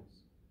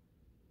triangles.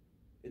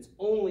 It's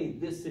only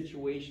this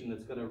situation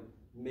that's going to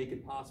make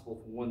it possible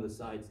for one of the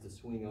sides to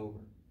swing over,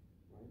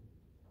 right?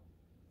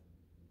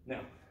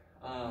 Now,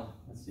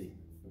 let's see.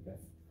 Okay.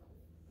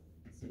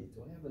 Let's see.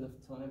 Do I have enough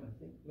time? I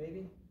think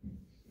maybe.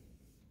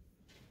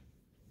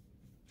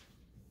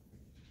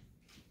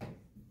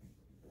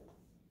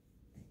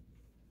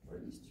 Are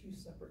these two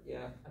separate?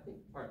 Yeah, I think.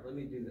 All right. Let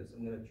me do this.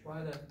 I'm going to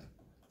try to.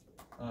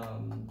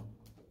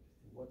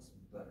 What's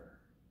better?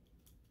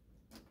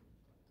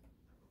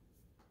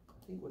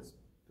 I think what's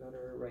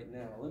better right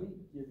now. Let me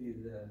give you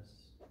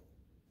this.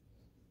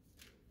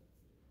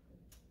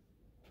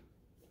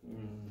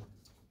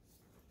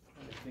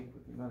 I think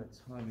with the amount of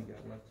time we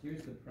got left,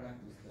 here's the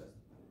practice test.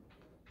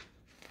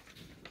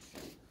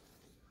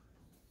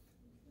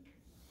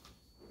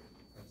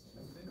 That's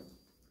Tuesday?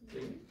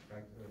 See?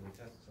 Practice or the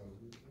test is on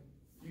Tuesday?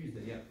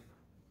 Tuesday, yeah.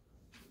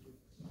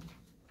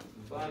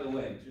 by the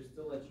way, just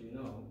to let you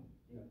know,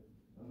 Yeah.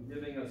 I'm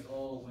giving us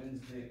all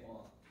Wednesday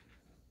off.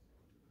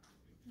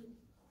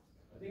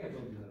 I think I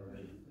told you that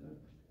already, didn't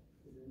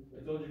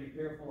I? I told you to be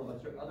careful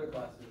about your other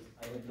classes.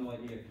 I have no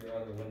idea if your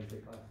other Wednesday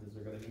classes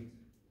are gonna meet.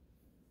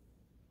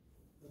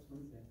 That's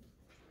Wednesday.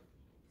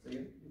 Say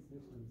again? It's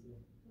this Wednesday.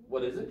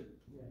 What is it?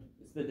 Yeah.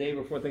 It's the day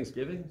before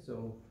Thanksgiving,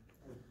 so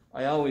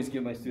I always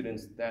give my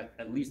students that,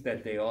 at least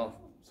that day off,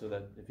 so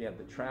that if you have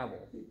to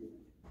travel,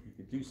 you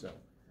could do so.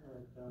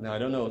 Now, I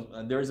don't know,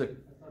 there's a, I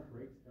thought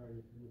break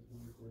started from this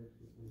one break,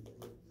 this one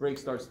break. break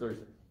starts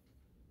Thursday,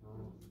 How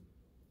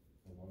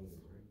long is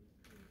it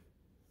break?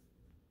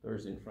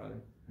 Thursday and Friday.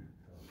 Okay.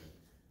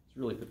 It's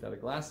really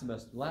pathetic.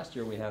 Last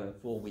year we had a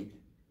full week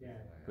Yeah.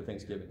 for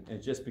Thanksgiving, and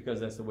it's just because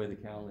that's the way the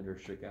calendar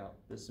shook out.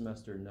 This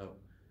semester, no.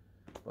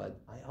 But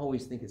I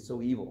always think it's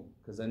so evil,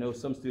 because I know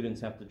some students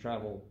have to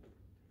travel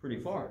pretty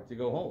far to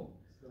go home.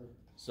 So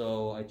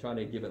So I try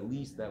to give at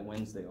least that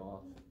Wednesday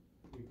off.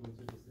 we going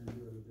to December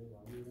a little bit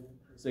longer then?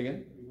 Say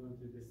again? We going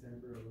to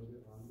December a little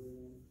bit longer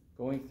then?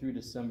 Going through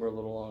December a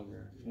little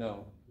longer.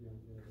 No,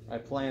 Yeah. I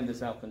planned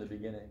this out from the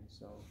beginning,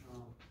 so.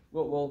 Oh,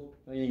 Well,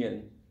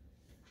 again,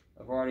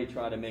 I've already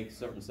tried to make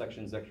certain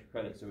sections extra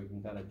credit so we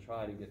can kind of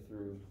try to get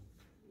through.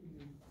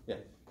 Yeah.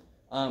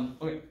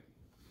 Okay.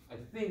 I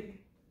think,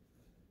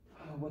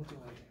 what do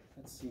I,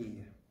 let's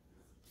see.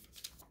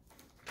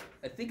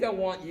 I think I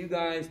want you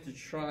guys to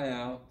try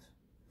out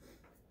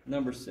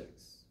number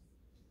 6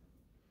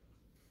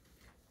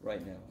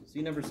 right now.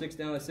 See number 6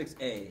 down at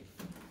 6A.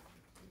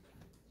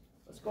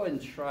 Let's go ahead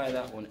and try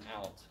that one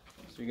out.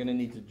 So you're going to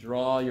need to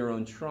draw your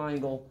own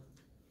triangle.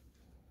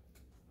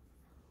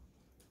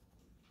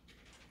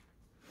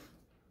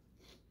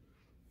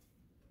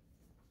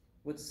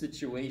 What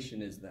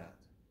situation is that?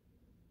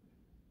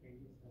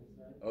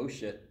 Oh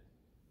shit.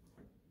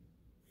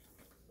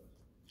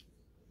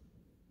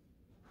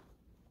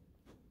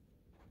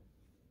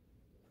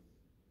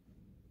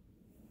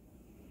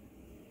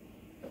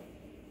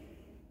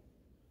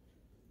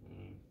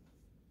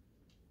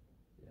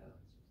 Yeah,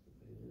 it's just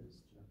the way it is,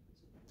 Jeff.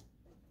 It's okay.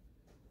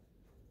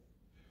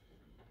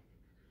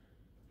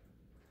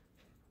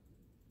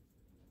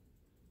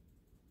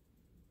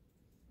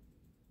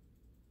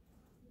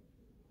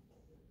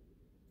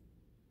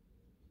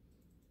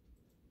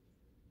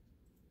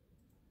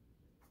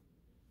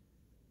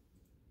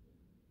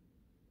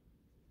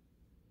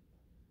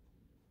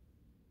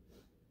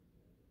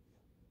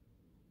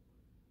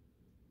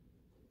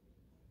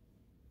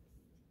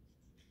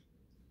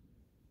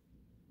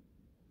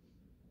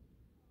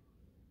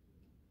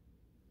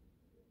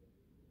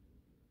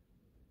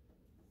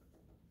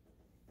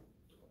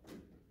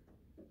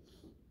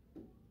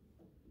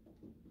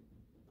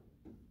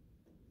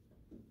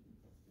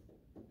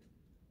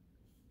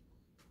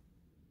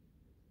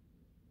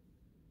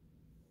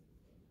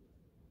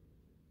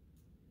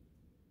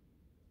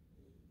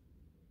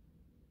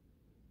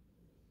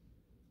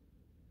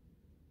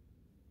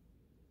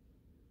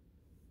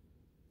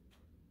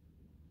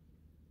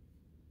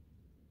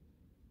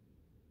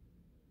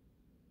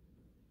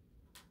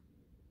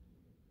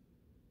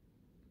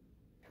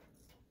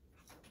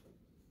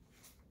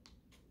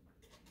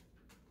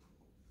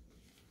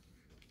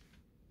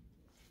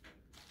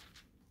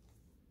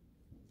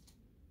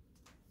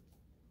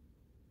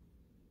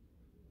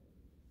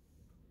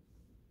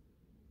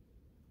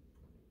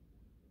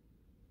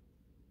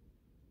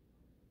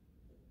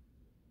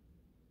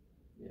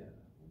 Yeah,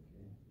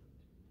 okay.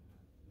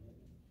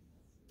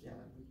 Yeah,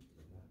 we can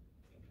do that.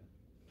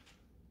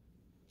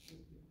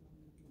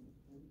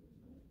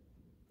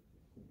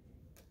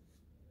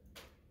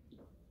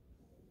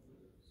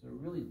 So it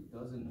really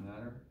doesn't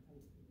matter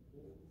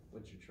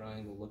what your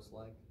triangle looks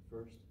like at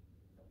first.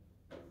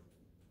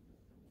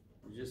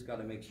 You just got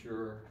to make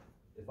sure,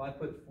 if I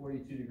put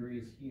 42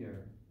 degrees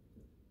here,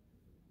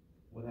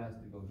 what has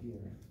to go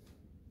here?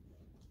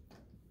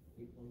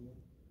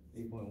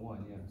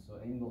 8.1, yeah. So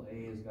angle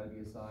A has got to be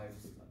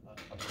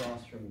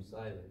across from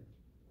side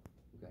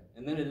A. Okay,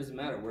 and then it doesn't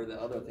matter where the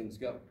other things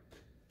go.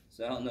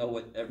 So I don't know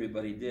what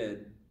everybody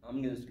did.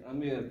 I'm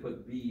gonna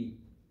put B.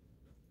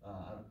 I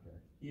don't care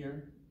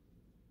here,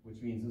 which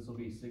means this will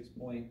be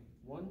 6.1.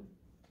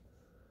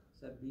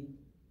 Is that B?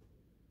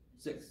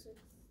 6.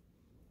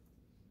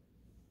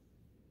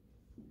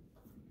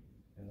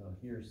 And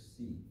here's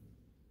C.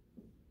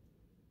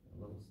 A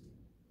little c.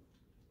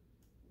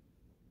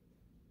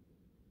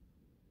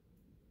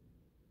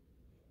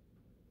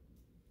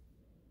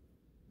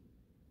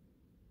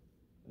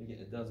 Again,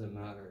 it doesn't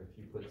matter if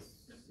you put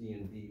C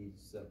and D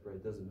separate,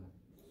 it doesn't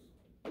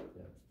matter.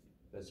 Yeah,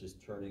 that's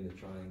just turning the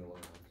triangle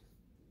around.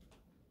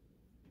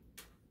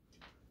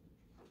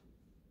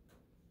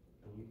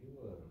 Can you do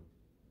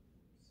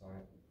a sine,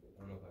 I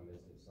don't know if I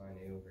missed it, sine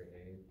A over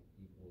A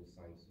equals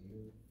sine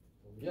C?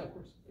 Yeah, of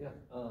course, yeah.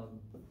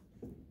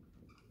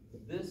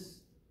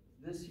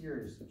 This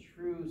here is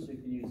true, so you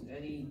can use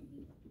any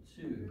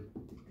two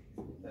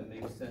that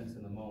makes sense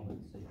in the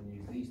moment. So you can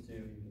use these two,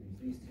 you can use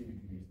these two, you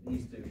can use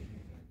these two,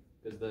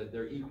 because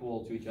they're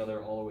equal to each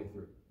other all the way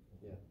through.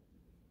 Yeah.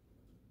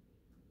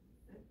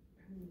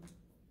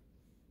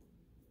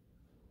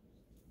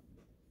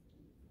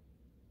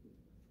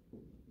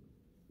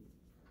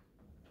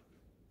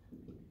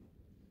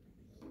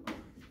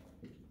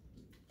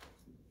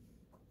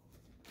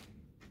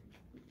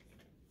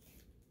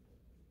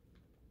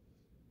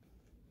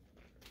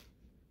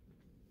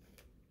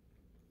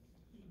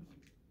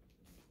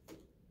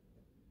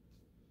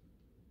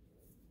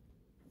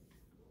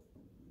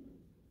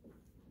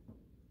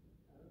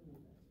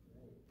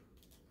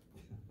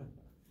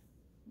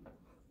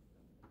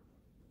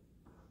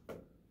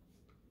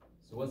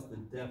 So what's the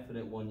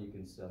definite one you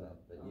can set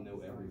up that you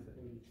know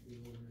everything?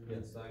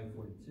 Yeah, sine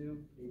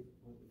 42,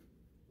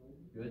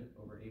 good,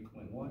 over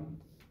 8.1.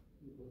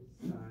 Equals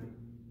sine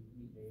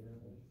b beta.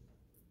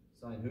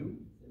 Sine who?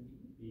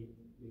 B,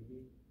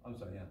 B. I'm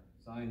sorry, yeah,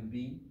 sine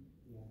b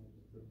Yeah,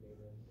 just put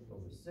beta.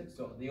 over 6.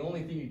 So the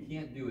only thing you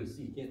can't do is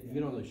c. You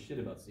don't know shit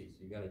about c,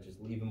 so you gotta just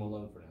leave him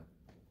alone for now.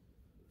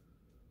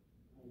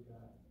 I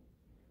got.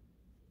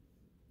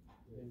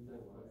 Then I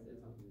said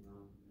something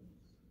wrong.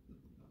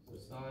 So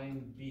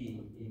sine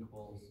b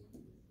equals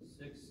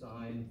 6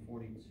 sine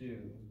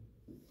 42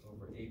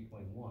 over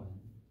 8.1.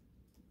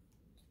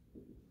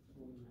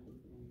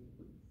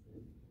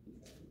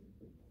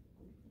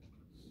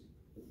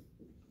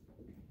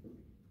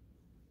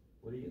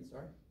 What do you get,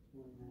 sorry?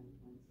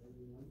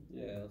 29.71.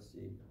 Yeah, let's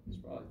see. It's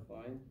probably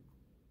fine.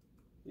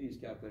 Please,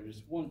 calculator,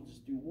 just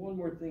do one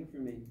more thing for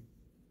me.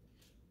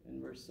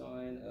 Inverse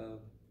sine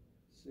of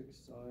 6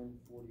 sine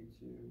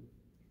 42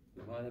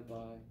 divided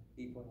by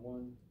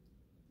 8.1.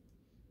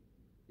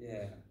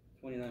 Yeah,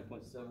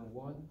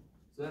 29.71.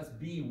 So that's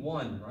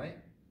B1, right?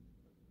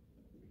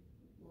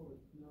 Oh,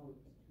 no,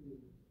 it's two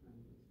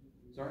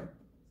triangles. Sorry?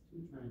 It's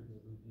two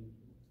triangles, I'm thinking.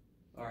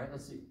 All right,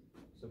 let's see.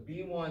 So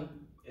B1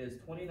 is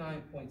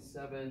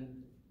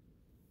 29.7,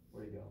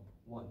 where'd it go?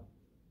 1.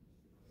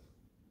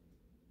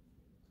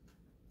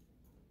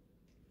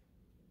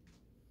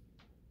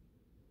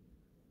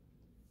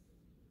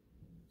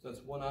 So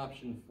that's one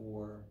option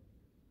for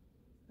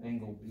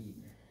angle B.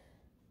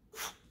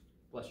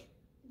 Bless you.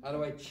 How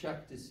do I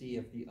check to see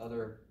if the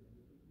other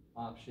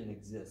option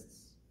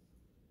exists?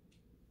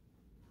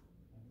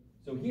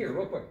 So here,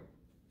 real quick,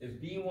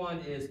 if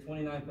B1 is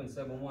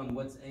 29.71,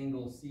 what's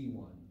angle C1?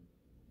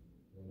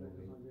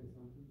 100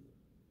 something.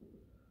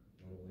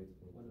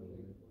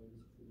 108.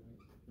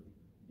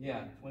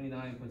 Yeah,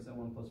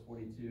 29.71 plus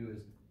 42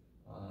 is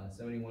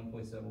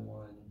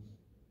 71.71.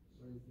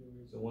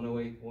 So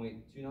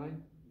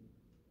 108.29?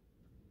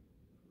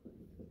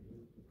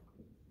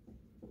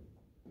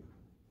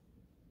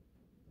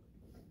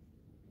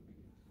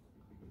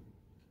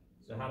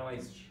 So how do I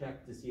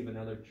check to see if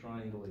another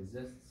triangle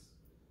exists?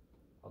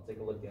 I'll take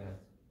a look at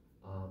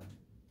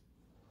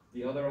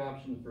the other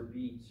option for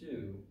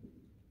B2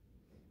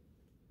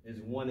 is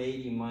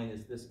 180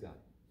 minus this guy.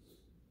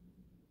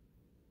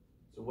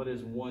 So what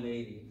is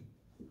 180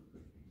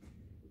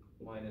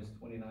 minus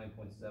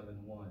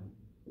 29.71?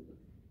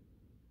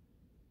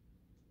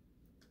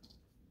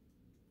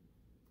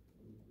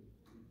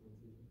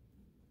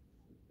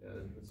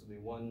 This will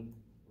be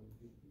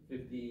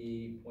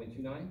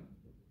 150.29.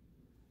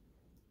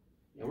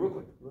 Now, real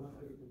quick.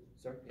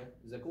 Sorry, yeah,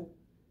 is that cool?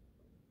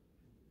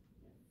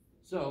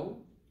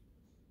 So,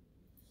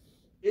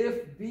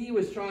 if B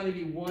was trying to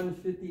be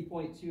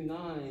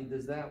 150.29,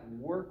 does that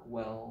work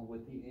well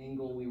with the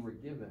angle we were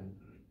given?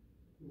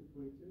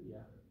 2.2,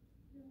 yeah.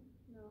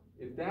 No.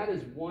 If that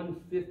is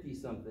 150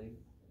 something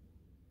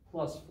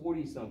plus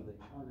 40 something,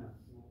 Oh, no.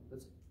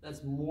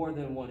 that's more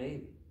than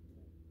 180.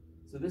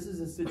 So this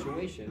is a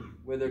situation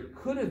where there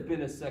could have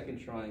been a second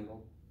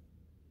triangle,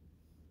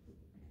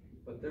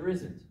 but there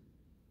isn't.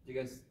 Do you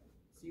guys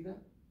see that?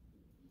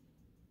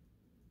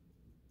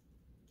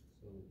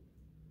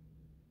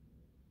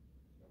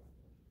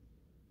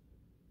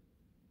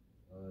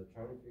 So,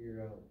 trying to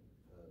figure out,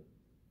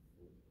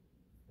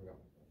 forgot.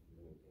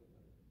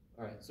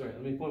 All right, sorry,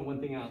 let me point one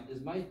thing out.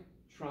 Is my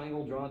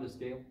triangle drawn to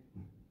scale?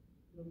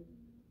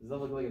 Does that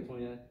look like a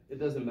 29? It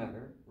doesn't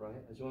matter, right?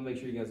 I just want to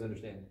make sure you guys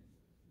understand.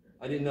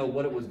 I didn't know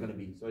what it was going to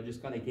be, so I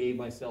just kind of gave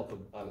myself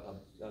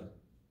a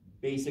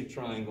basic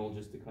triangle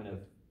just to kind of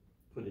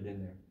put it in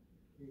there,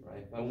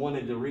 right? If I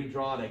wanted to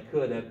redraw it, I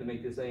could. I have to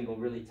make this angle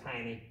really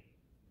tiny,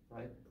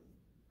 right?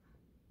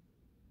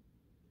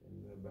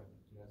 And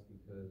that's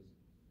because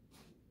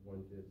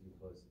 150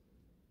 plus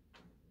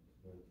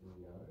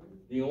 129.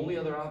 The only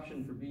other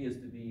option for B is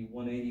to be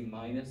 180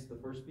 minus the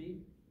first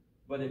B.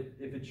 But if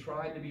it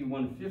tried to be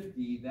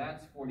 150,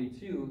 that's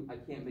 42. I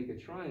can't make a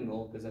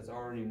triangle because that's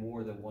already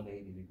more than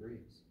 180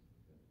 degrees.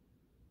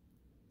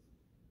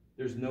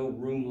 There's no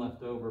room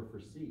left over for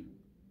C.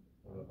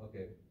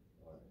 Okay.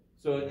 All right.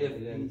 So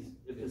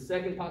if the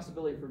second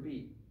possibility for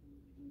B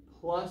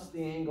plus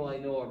the angle I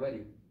know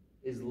already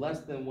is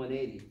less than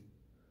 180,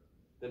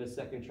 then a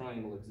second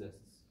triangle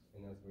exists.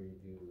 And that's where you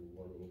do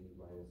 180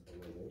 minus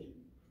 108.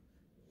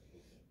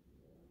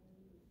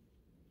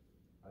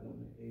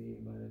 180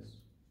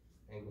 minus.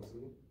 Angle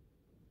C?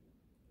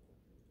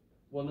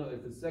 Well, no,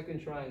 if the second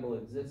triangle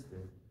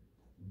existed,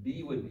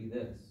 B would be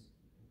this.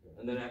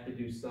 And then I have to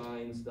do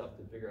sine stuff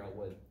to figure out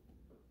what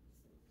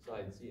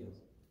side C is.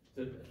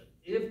 So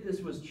if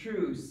this was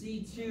true,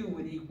 C2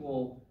 would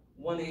equal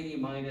 180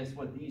 minus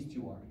what these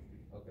two are.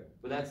 Okay.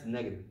 But that's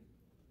negative.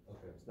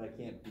 Okay. So that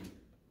can't be.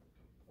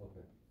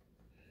 Okay.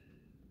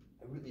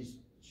 It's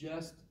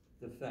just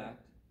the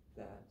fact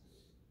that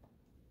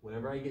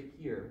whenever I get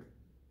here,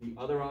 the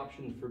other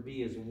option for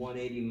B is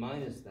 180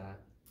 minus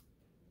that,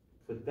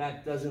 but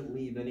that doesn't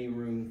leave any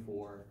room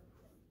for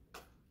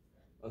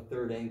a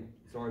third angle.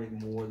 It's already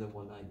more than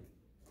 190.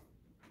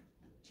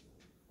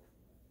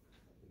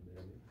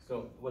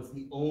 So what's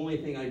the only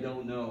thing I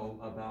don't know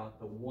about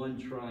the one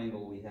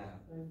triangle we have?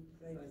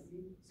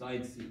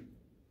 Side C.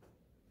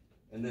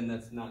 And then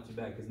that's not too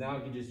bad, because now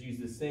I can just use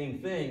the same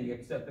thing,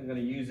 except I'm going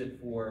to use it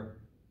for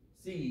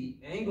C.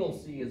 Angle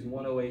C is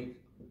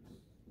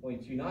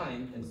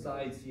 108.29, and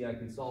side C I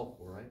can solve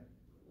for, right?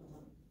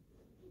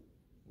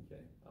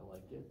 Okay, I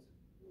like it.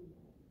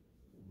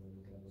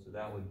 So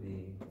that would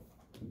be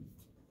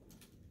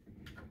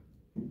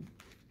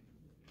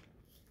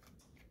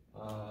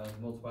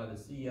multiply the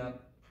C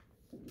up,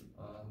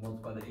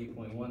 multiply the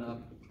 8.1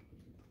 up,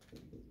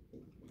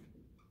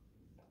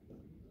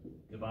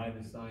 divide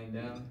the sign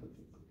down,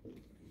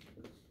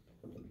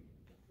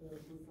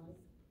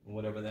 and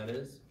whatever that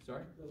is.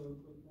 Sorry?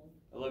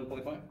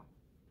 11.5?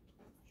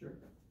 Sure.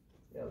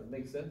 Yeah, that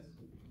makes sense.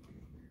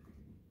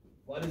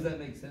 Why does that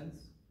make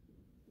sense?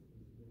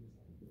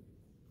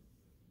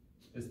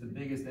 It's the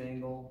biggest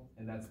angle,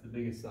 and that's the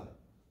biggest side.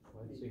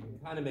 Right? So you can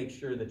kind of make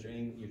sure that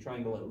your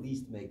triangle at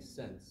least makes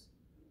sense.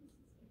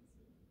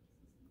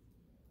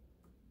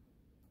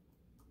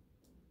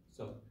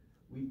 So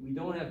we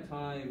don't have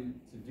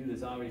time to do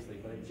this, obviously,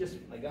 but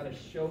I got to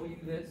show you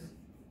this.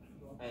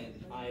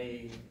 And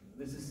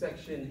this is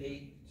section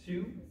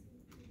 8.2.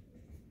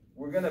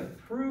 We're going to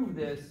prove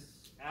this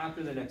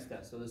after the next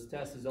test. So this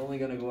test is only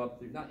going to go up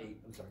through, not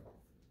 8, I'm sorry,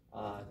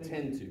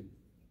 10.2.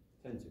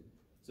 10.2.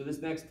 So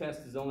this next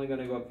test is only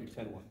going to go up through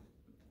 10.1.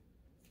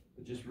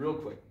 But just real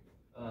quick,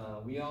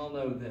 we all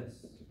know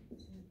this.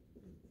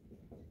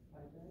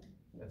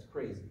 That's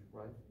crazy,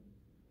 right?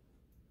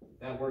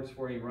 That works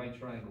for a right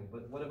triangle.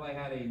 But what if I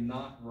had a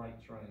not right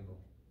triangle?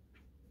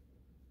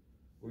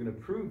 We're going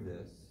to prove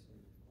this,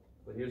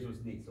 but here's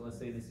what's neat. So let's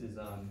say this is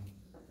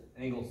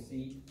angle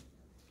C.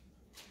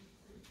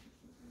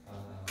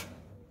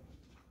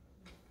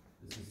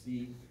 This is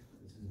C,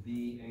 this is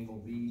B, angle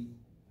B,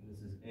 and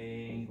this is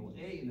angle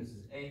A, and this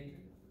is A.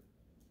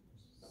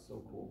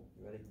 So cool.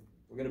 You ready?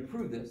 We're going to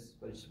prove this,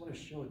 but I just want to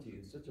show it to you.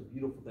 It's such a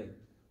beautiful thing.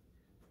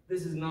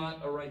 This is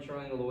not a right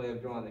triangle the way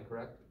I've drawn it,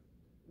 correct?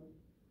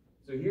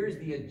 So here's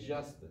the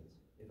adjustment.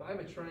 If I have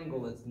a triangle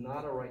that's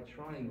not a right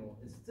triangle,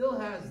 it still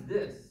has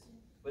this,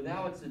 but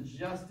now it's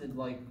adjusted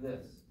like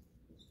this.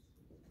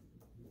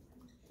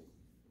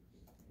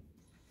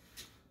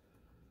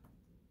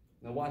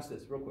 Now watch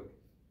this real quick.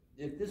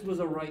 If this was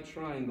a right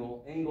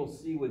triangle, angle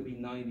C would be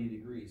 90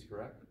 degrees,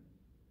 correct?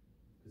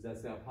 Because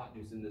that's the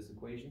hypotenuse in this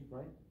equation,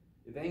 right?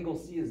 If angle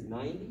C is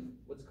 90,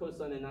 what's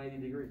cosine of 90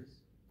 degrees?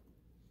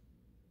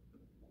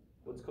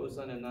 What's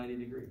cosine of 90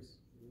 degrees?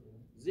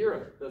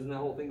 0. Doesn't that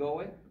whole thing go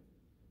away?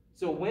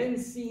 So when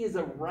C is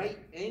a right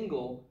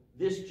angle,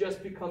 this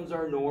just becomes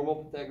our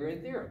normal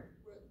Pythagorean theorem.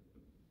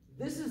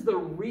 This is the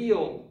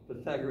real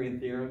Pythagorean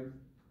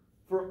theorem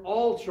for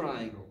all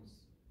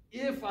triangles.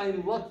 If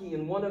I'm lucky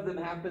and one of them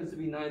happens to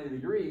be 90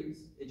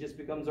 degrees, it just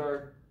becomes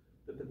the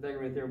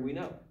Pythagorean theorem we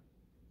know.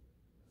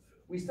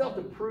 We still have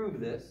to prove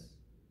this,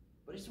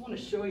 but I just want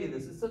to show you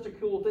this. It's such a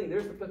cool thing.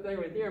 There's the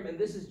Pythagorean theorem, and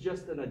this is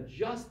just an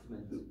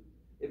adjustment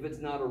if it's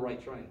not a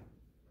right triangle.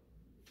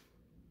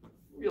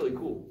 Really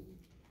cool.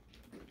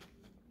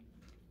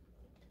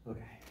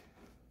 Okay.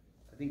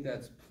 I think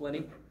that's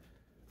plenty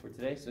for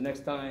today. So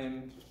next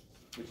time,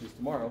 which is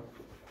tomorrow,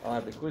 I'll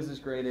have the quizzes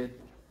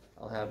graded.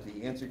 I'll have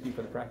the answer key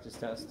for the practice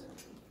test.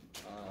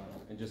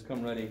 And just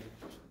come ready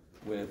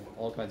with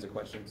all kinds of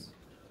questions.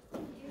 Do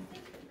you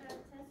think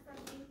test from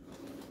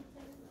 8.3 to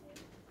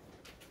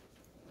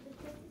 10.2? The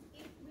test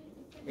is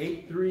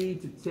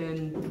 8.3 to 10.2?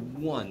 8.3 to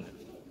 10.1.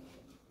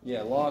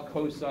 Yeah, law of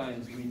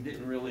cosines we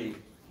didn't really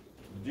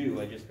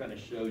do. I just kind of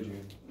showed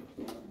you.